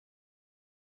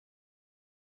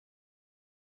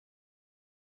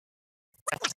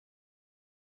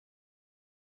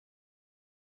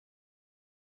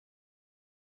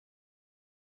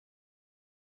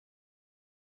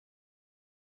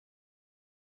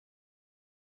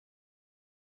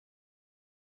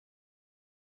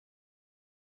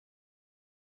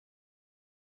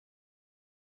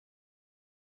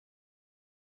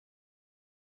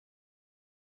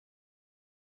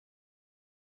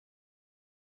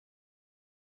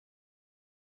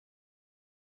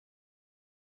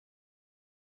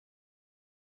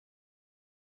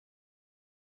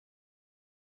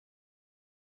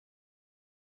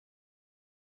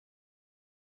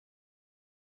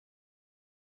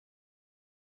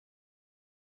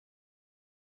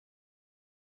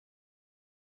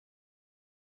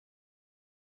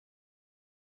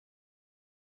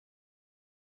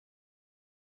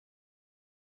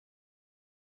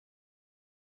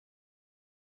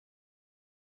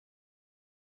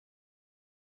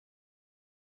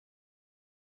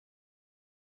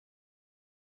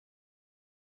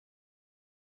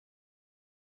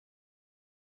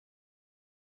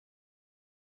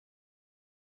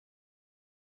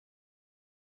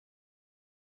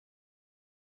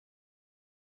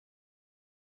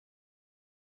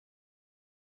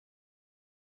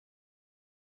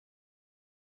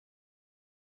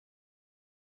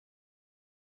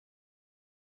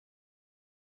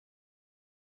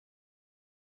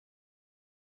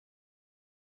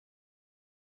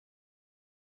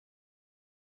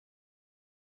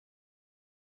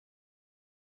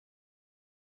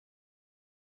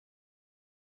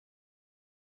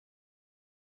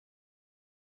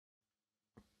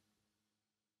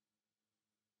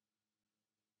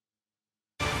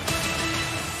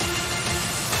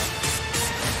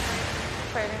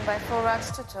 Trailing by 4 racks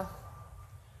to 2.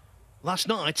 Last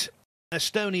night,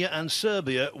 Estonia and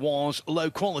Serbia was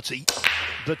low quality,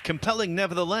 but compelling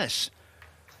nevertheless.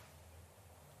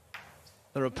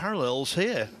 There are parallels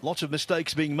here. Lots of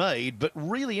mistakes being made, but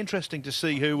really interesting to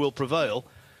see who will prevail.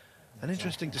 And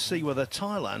interesting to see whether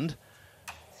Thailand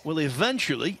will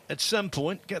eventually, at some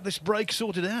point, get this break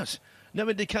sorted out. No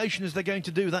indication as they're going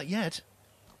to do that yet.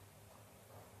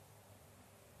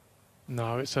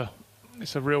 No, it's a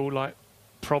real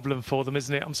problem for them,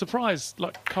 isn't it? I'm surprised,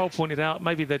 like Carl pointed out,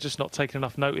 maybe they're just not taking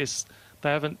enough notice. They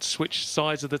haven't switched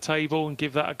sides of the table and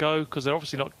give that a go, because they're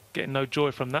obviously not getting no joy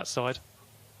from that side.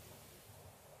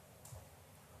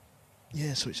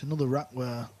 Yeah, so it's another rack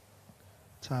where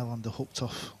Thailand are hooked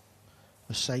off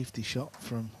a safety shot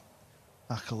from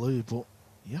Akalu, but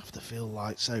You have to feel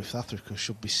like South Africa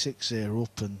should be 6-0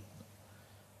 up, and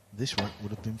this rack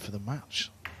would have been for the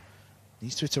match.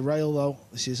 Needs to hit a rail though.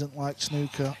 This isn't like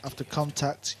snooker. After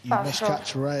contact, you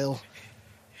miscatch rail.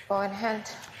 Ball in hand.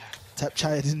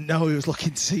 Thepchaiya didn't know, he was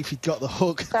looking to see if he'd got the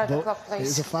hook, Start the but clock, it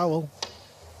was please. a foul.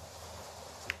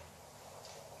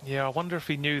 Yeah, I wonder if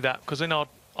he knew that, because in our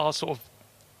sort of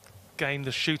game,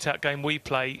 the shootout game we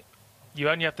play, you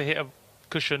only have to hit a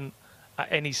cushion at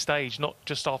any stage, not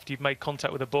just after you've made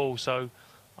contact with the ball. So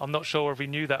I'm not sure if he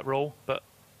knew that rule, but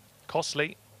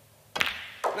costly.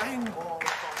 And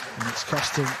it's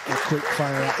cost him a quick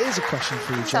fire out. Here's a question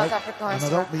for you, Joe. And I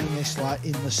don't mean this like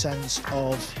in the sense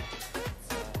of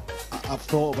I've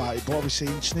thought about it, but obviously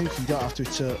in snooker you don't have to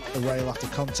hit a rail after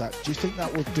contact. Do you think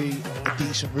that would be a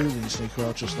decent rule in snooker,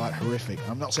 or just like horrific?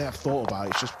 I'm not saying I've thought about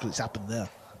it, it's just because it's happened there.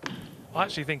 I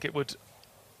actually think it would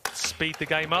speed the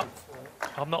game up.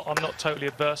 I'm not totally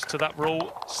adverse to that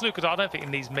rule. Snooker, I don't think it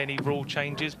needs many rule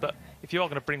changes, but if you are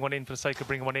going to bring one in for the sake of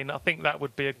bringing one in, I think that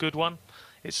would be a good one.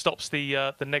 It stops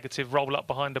the negative roll up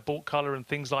behind the ball colour and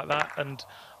things like that, and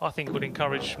I think it would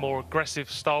encourage more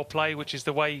aggressive style play, which is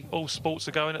the way all sports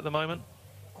are going at the moment.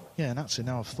 Yeah, and actually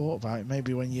now I've thought about it,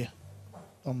 maybe when you're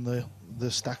on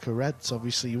the stack of reds,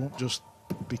 obviously you won't just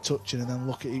be touching and then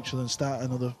look at each other and start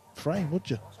another frame, would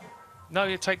you? No,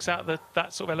 it takes out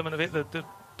that sort of element of it. The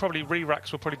probably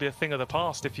re-racks would probably be a thing of the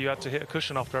past if you had to hit a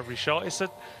cushion after every shot.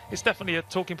 It's definitely a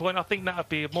talking point. I think that would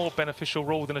be a more beneficial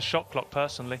rule than a shot clock,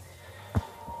 personally.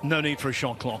 No need for a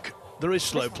shot clock. There is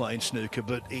slow play in snooker,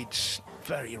 but it's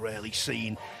very rarely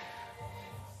seen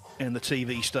in the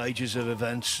TV stages of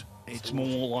events. It's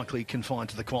more likely confined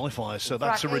to the qualifiers, so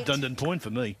that's a redundant point for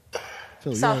me.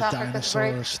 Phil, you're a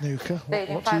dinosaur of snooker.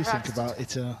 What do you think about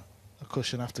it, a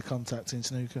cushion after contact in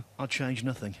snooker? I'd change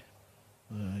nothing.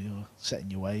 You're set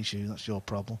in your ways, that's your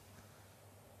problem.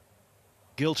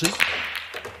 Guilty.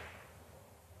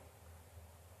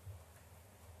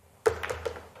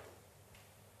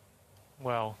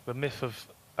 Well, the myth of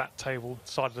that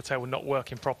side of the table not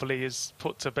working properly is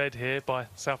put to bed here by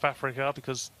South Africa,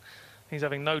 because he's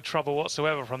having no trouble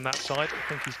whatsoever from that side. I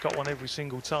think he's got one every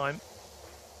single time.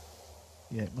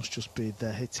 Yeah, it must just be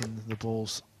they're hitting the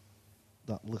balls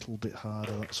that little bit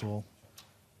harder, that's all.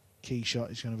 Key shot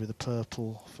is going to be the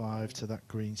purple 5 to that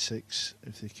green 6.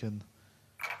 If they can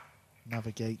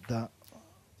navigate that,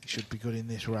 they should be good in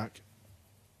this rack.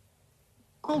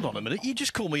 Hold on a minute, you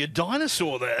just called me a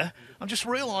dinosaur there. I just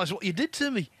realised what you did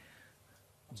to me.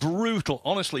 Brutal.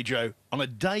 Honestly, Joe, on a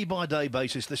day-by-day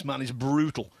basis, this man is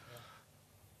brutal.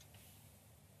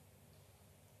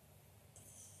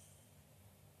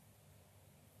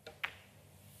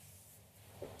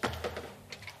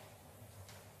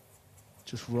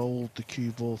 Just rolled the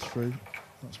cue ball through.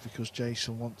 That's because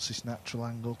Jason wants this natural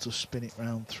angle to spin it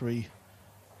round 3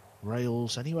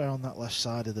 rails, anywhere on that left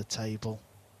side of the table.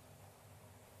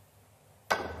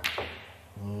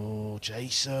 Oh,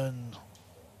 Jason.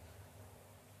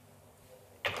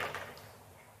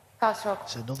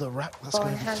 It's another rack that's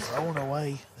going to be thrown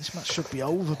away. This match should be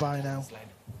over by now.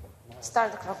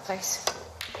 Start the clock, please.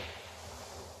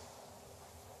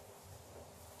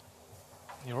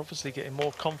 You're obviously getting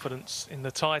more confidence in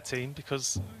the Thai team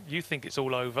because you think it's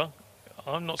all over.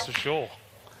 I'm not so sure.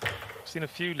 I've seen a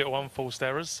few little unforced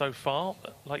errors so far.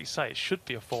 But like you say, it should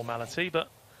be a formality, but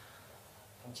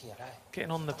getting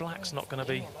on the black's not going to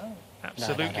be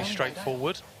absolutely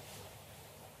straightforward.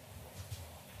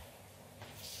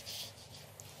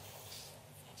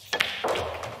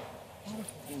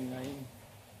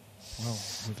 Well,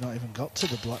 we've not even got to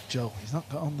the black, Joe. He's not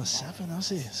got on the 7, has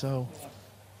he? So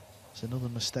it's another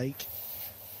mistake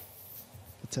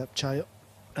for Thepchaiya.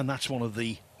 And that's one of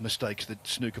the mistakes that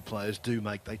snooker players do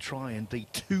make. They try and be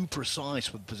too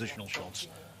precise with positional shots.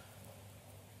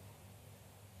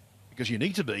 Because you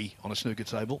need to be on a snooker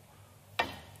table. Yeah,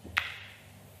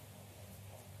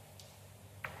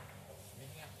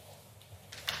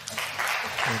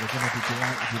 they're going to be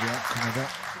delighted with the outcome of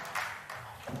that.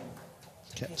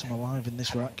 Kept him alive in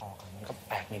this rack.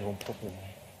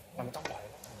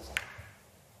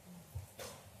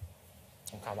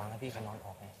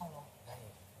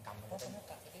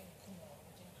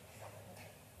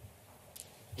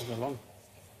 มันร้อน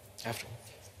after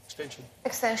extension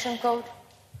Extension code.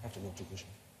 Have to go to cushion.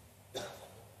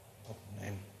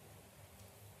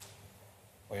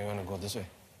 Or you want to go this way?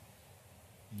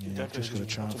 Yeah, I'm just going to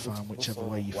try and find whichever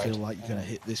way you feel like you're going to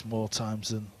hit this more times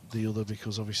than the other,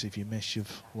 because obviously if you miss,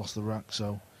 you've lost the rack.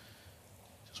 So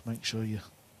just make sure you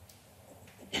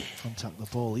contact the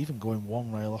ball. Even going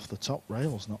one rail off the top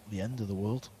rail is not the end of the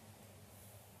world.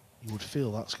 You would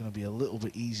feel that's going to be a little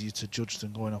bit easier to judge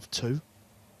than going off 2.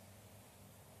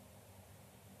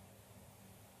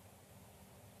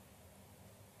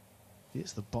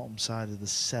 It's the bottom side of the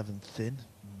 7th in.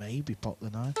 Maybe pot the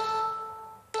 9.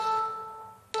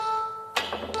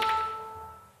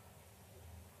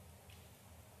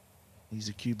 Needs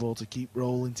a cue ball to keep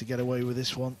rolling to get away with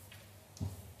this one.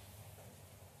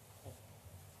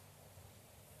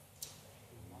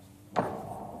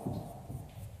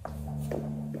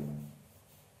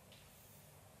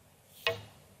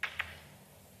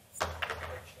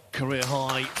 Career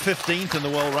high 15th in the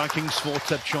world rankings for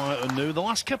Thepchaiya Un-Nooh. The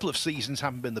last couple of seasons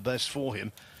haven't been the best for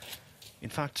him. In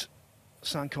fact,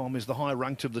 Saengkham is the higher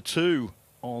ranked of the two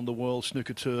on the World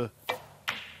Snooker Tour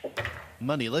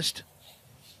money list.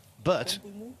 But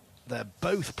they're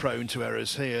both prone to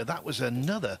errors here. That was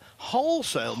another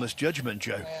wholesale misjudgment,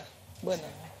 Joe.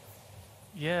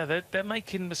 Yeah, they're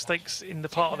making mistakes in the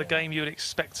part of the game you would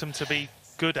expect them to be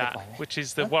good at, which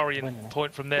is the worrying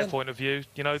point from their point of view.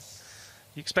 You know,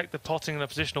 you expect the potting and the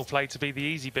positional play to be the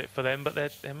easy bit for them, but they're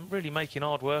really making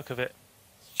hard work of it.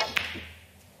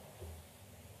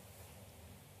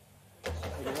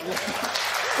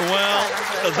 Well,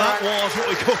 that was what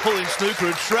we call in snooker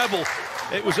a treble.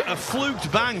 It was a fluked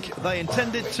bank. They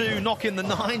intended to knock in the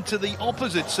 9 to the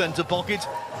opposite centre pocket,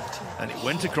 and it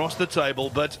went across the table.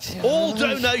 But all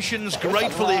donations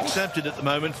gratefully accepted at the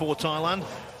moment for Thailand.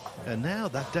 And now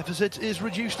that deficit is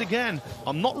reduced again.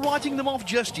 I'm not writing them off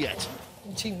just yet.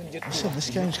 Listen, this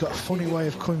game's got a funny way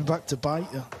of coming back to bite.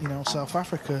 You know, South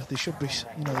Africa, they should be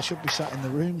sat in the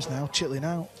rooms now, chilling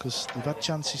out, because they've had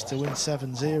chances to win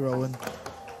 7-0, and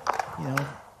you know,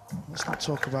 let's not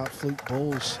talk about fluke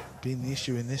balls being the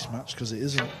issue in this match, because it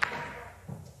isn't.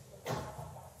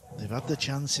 They've had the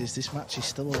chances. This match is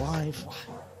still alive.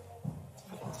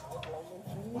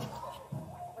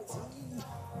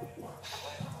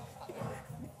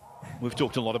 We've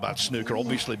talked a lot about snooker,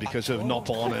 obviously, because of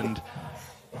Noppon and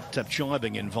Thepchaiya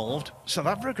being involved. South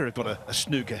Africa have got a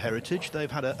snooker heritage. They've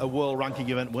had a world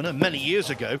ranking event winner many years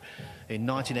ago in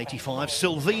 1985.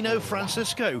 Silvino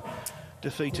Francisco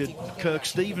defeated Kirk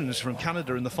Stevens from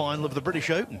Canada in the final of the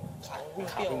British Open.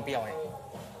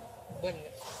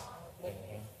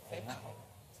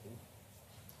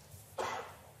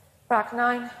 Rack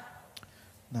 9.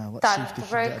 Now let's see if they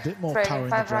can get a bit more power in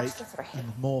the break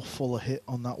and more fuller hit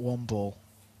on that one ball.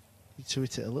 Need to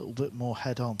hit it a little bit more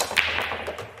head on.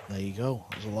 There you go.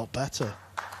 It was a lot better.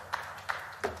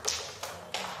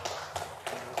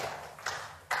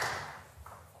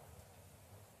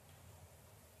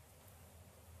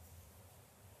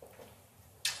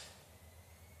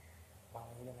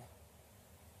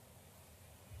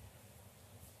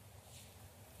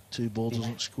 Two ball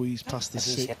doesn't squeeze past the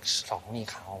 6. He's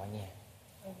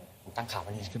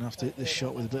going to have to hit this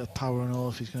shot with a bit of power and all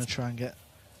if he's going to try and get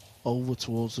over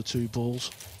towards the two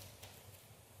balls.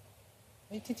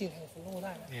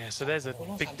 Yeah, so there's a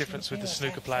big difference with the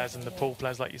snooker players and the pool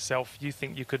players like yourself. You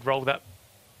think you could roll that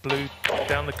blue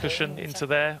down the cushion into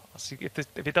there. If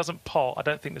it doesn't pot, I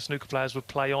don't think the snooker players would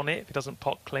play on it if it doesn't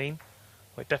pot clean.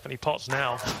 Well, it definitely pots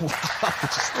now. Wow,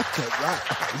 just look at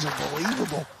that. It's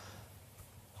unbelievable.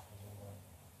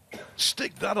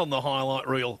 Stick that on the highlight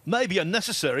reel. Maybe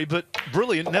unnecessary, but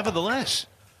brilliant nevertheless.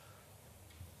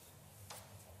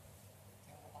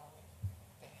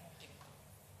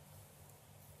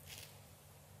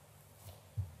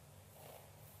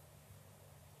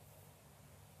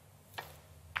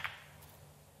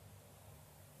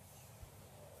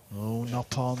 Oh,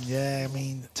 Noppon, yeah, I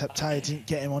mean, Thepchaiya didn't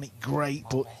get him on it great,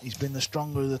 but he's been the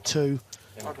stronger of the two,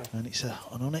 and it's an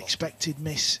unexpected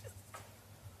miss.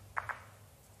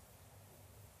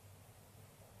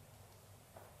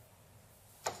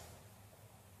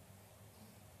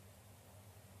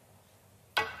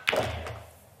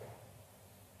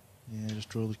 Yeah, just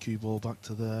draw the cue ball back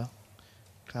to there.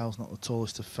 Kyle's not the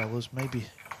tallest of fellas. Maybe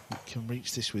he can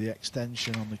reach this with the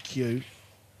extension on the cue.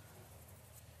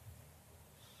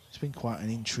 It's been quite an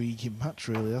intriguing match,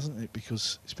 really, hasn't it?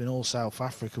 Because it's been all South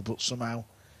Africa, but somehow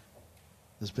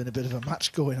there's been a bit of a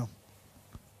match going on.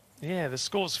 Yeah, the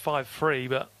score's 5-3,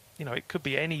 but, you know, it could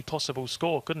be any possible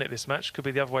score, couldn't it, this match? Could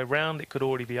be the other way round. It could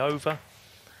already be over.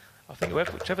 I think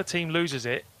whichever team loses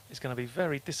it is going to be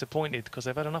very disappointed because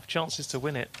they've had enough chances to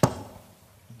win it.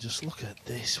 And just look at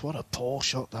this. What a poor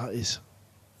shot that is.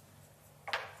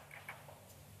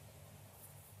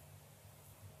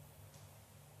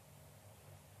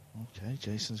 Okay,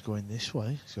 Jason's going this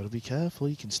way. He's got to be careful.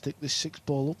 He can stick this 6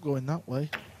 ball up going that way. He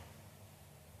can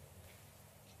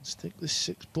stick this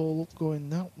 6 ball up going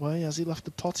that way. Has he left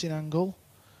the potting angle?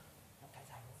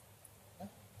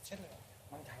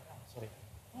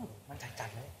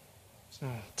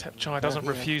 Thepchaiya doesn't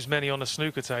refuse many on a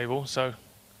snooker table, so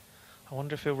I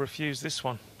wonder if he'll refuse this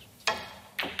one.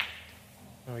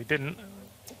 No, he didn't.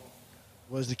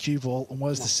 Where's the cue ball and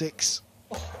where's the 6?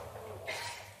 He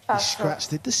Fast scratched.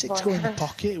 Did the 6 go in the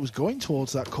pocket? It was going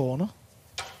towards that corner.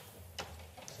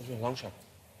 It's a long shot.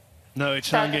 No,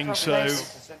 it's hanging, so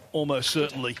almost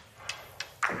certainly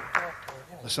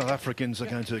the South Africans are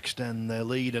going to extend their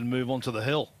lead and move on to the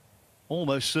hill.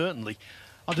 Almost certainly.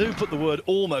 I do put the word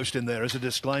almost in there as a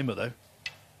disclaimer, though.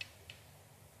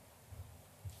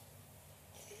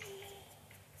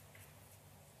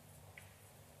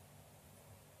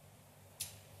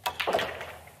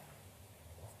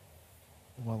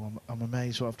 Well, I'm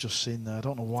amazed what I've just seen there. I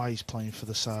don't know why he's playing for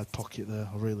the side pocket there.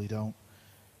 I really don't.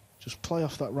 Just play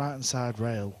off that right-hand side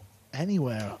rail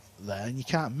anywhere there, and you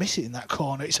can't miss it in that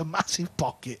corner. It's a massive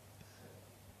pocket.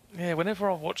 Yeah, whenever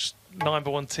I watch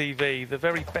number one TV, the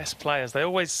very best players, they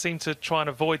always seem to try and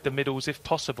avoid the middles if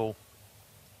possible.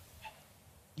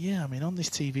 Yeah, I mean, on this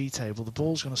TV table, the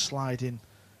ball's going to slide in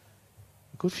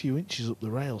a good few inches up the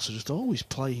rail, so just always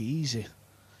play easy.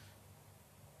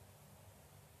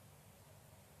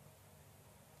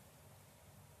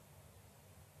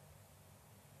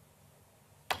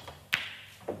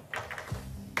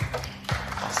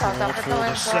 For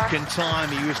the second time,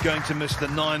 he was going to miss the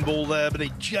 9 ball there, but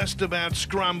he just about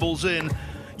scrambles in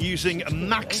using a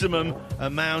maximum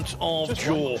amount of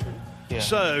jaw. Yeah.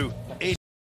 So it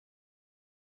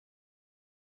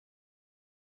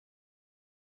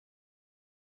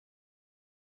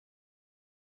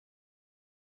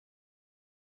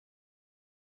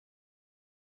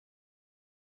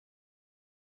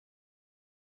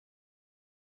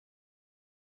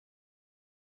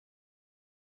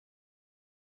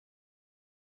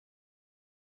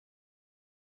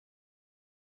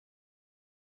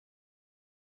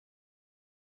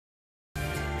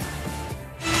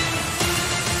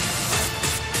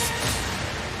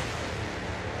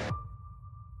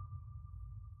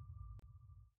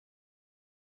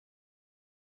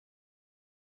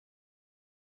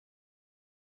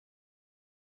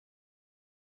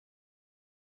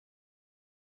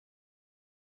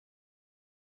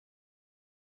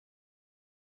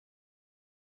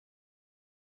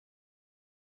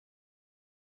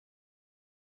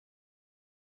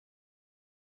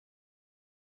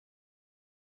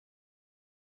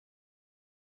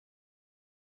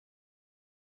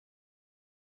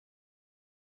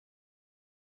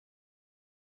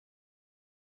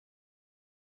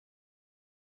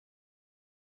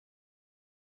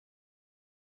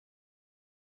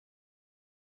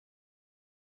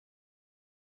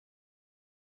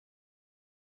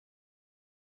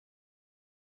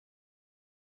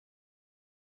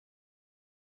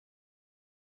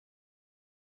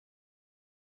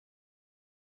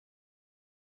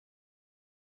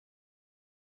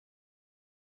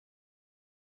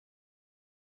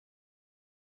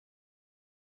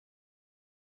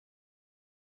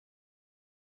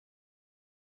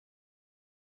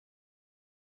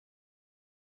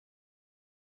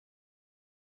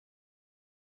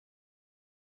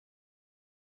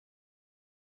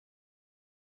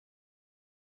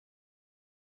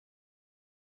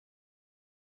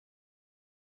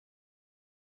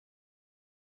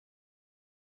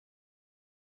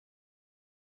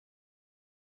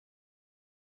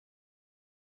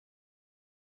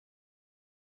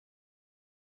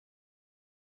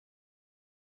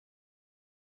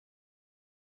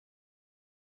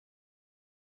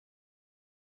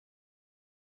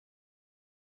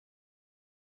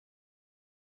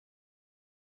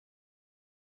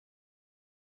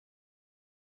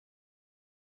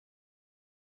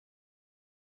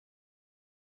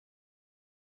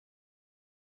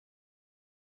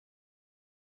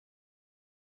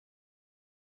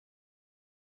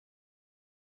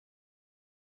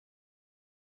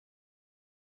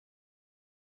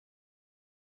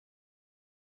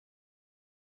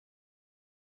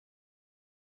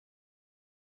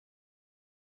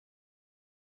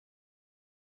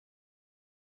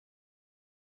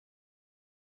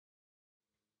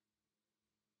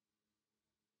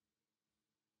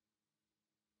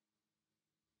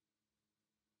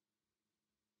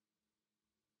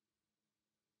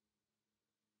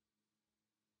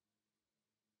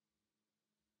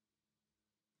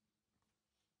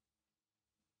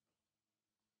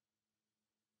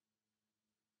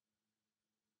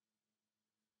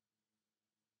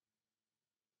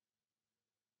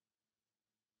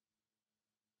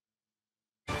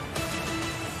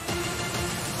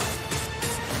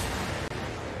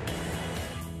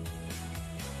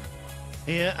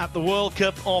here at the World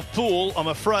Cup of Pool, I'm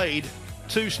afraid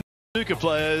two snooker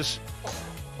players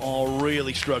are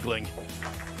really struggling.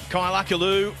 Kyle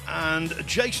Akaloo and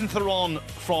Jason Theron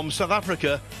from South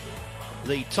Africa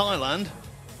lead Thailand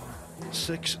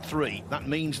 6-3. That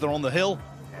means they're on the hill,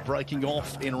 breaking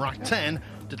off in rack 10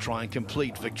 to try and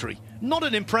complete victory. Not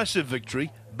an impressive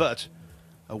victory, but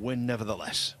a win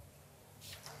nevertheless.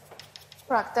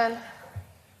 Rack 10,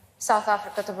 South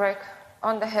Africa to break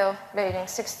on the hill, leading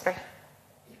 6-3.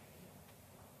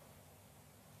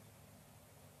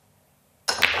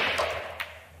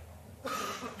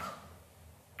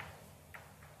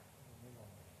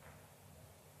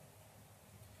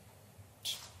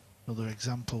 Another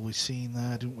example we've seen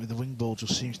there, didn't we? The wing ball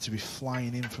just seems to be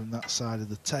flying in from that side of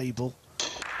the table.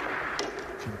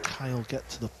 Can Kyle get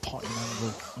to the potting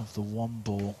angle of the one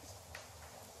ball?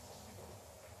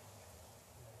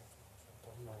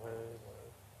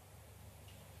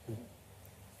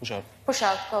 Push out. Push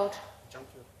out, code.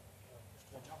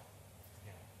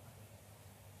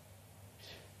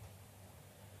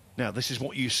 Now, this is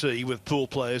what you see with pool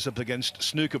players up against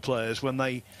snooker players. When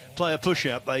they play a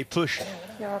push-out, they push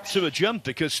to a jump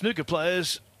because snooker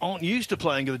players aren't used to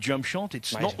playing a jump shot.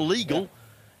 It's not legal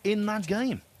in that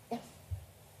game.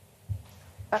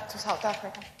 Back to South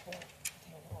Africa.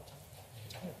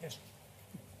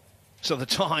 So the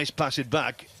Thais pass it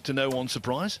back to no one's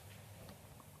surprise.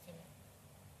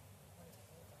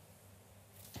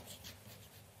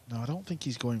 No, I don't think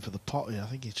he's going for the potty. I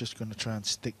think he's just going to try and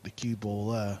stick the cue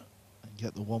ball there and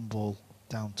get the one ball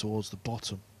down towards the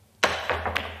bottom.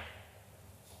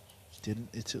 Didn't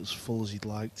hit it as full as he'd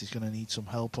liked. He's going to need some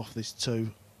help off this two.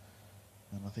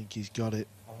 And I think he's got it.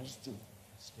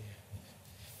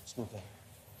 Snooker.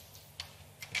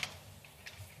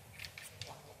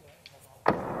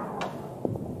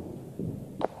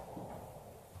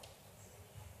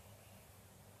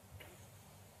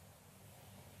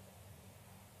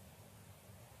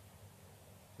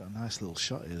 Got a nice little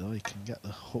shot here though. He can get the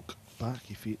hook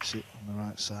back if he hits it on the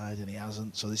right side, and he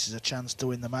hasn't. So this is a chance to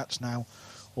win the match now.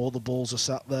 All the balls are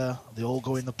sat there. They all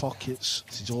go in the pockets.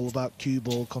 This is all about cue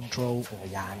ball control.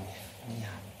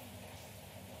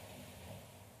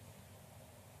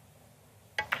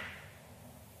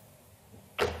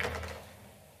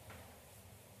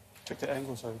 Check the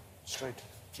angle so straight,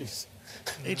 please.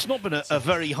 It's not been a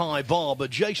very high bar, but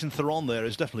Jason Theron there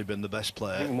has definitely been the best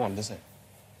player One, does it?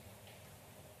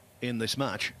 in this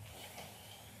match.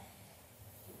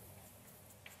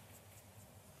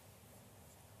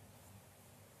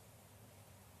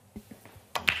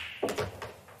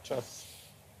 Just.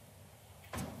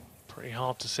 Pretty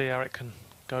hard to see how it can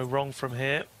go wrong from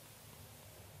here.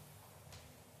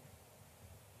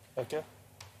 Okay.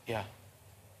 Yeah.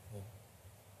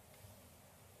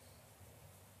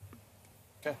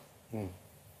 Okay. Yeah,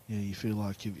 you feel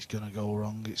like if it's going to go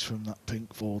wrong, it's from that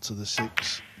pink 4 to the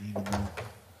 6, even though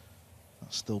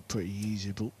that's still pretty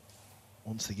easy. But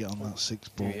once they get on that 6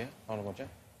 ball,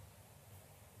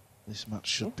 this match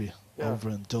should be over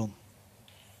and done.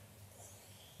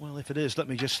 Well, if it is, let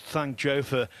me just thank Joe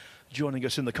for joining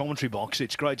us in the commentary box.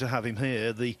 It's great to have him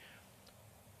here, the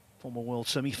former world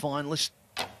semi-finalist,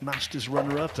 Masters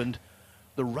runner-up, and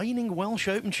the reigning Welsh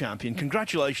Open champion.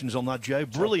 Congratulations on that, Joe.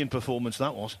 Brilliant performance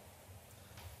that was.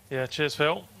 Yeah, cheers,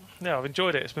 Phil. Yeah, I've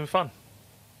enjoyed it. It's been fun.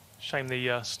 Shame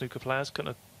the snooker players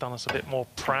couldn't have done us a bit more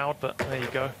proud, but there you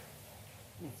go.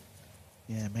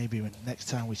 Yeah, maybe when next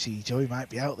time we see Joe, he might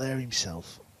be out there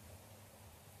himself.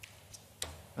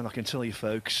 And I can tell you,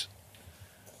 folks,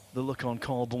 the look on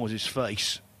Carl Boyes'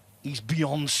 face, he's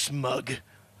beyond smug.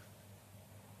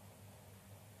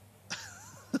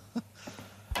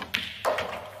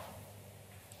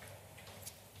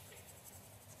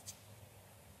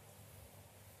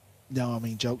 No, I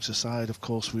mean, jokes aside, of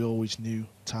course, we always knew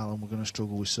Thailand were going to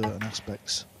struggle with certain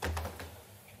aspects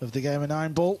of the game of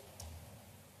 9-ball.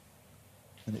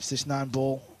 And it's this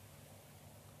 9-ball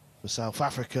for South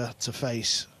Africa to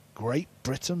face Great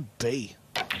Britain B.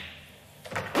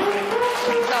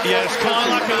 Yes,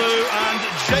 Kyle Akalu and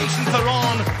Jason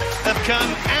Theron have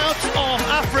come out of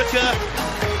Africa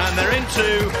and they're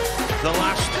into the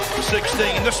last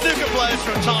 16. The snooker players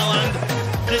from Thailand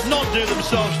did not do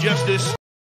themselves justice.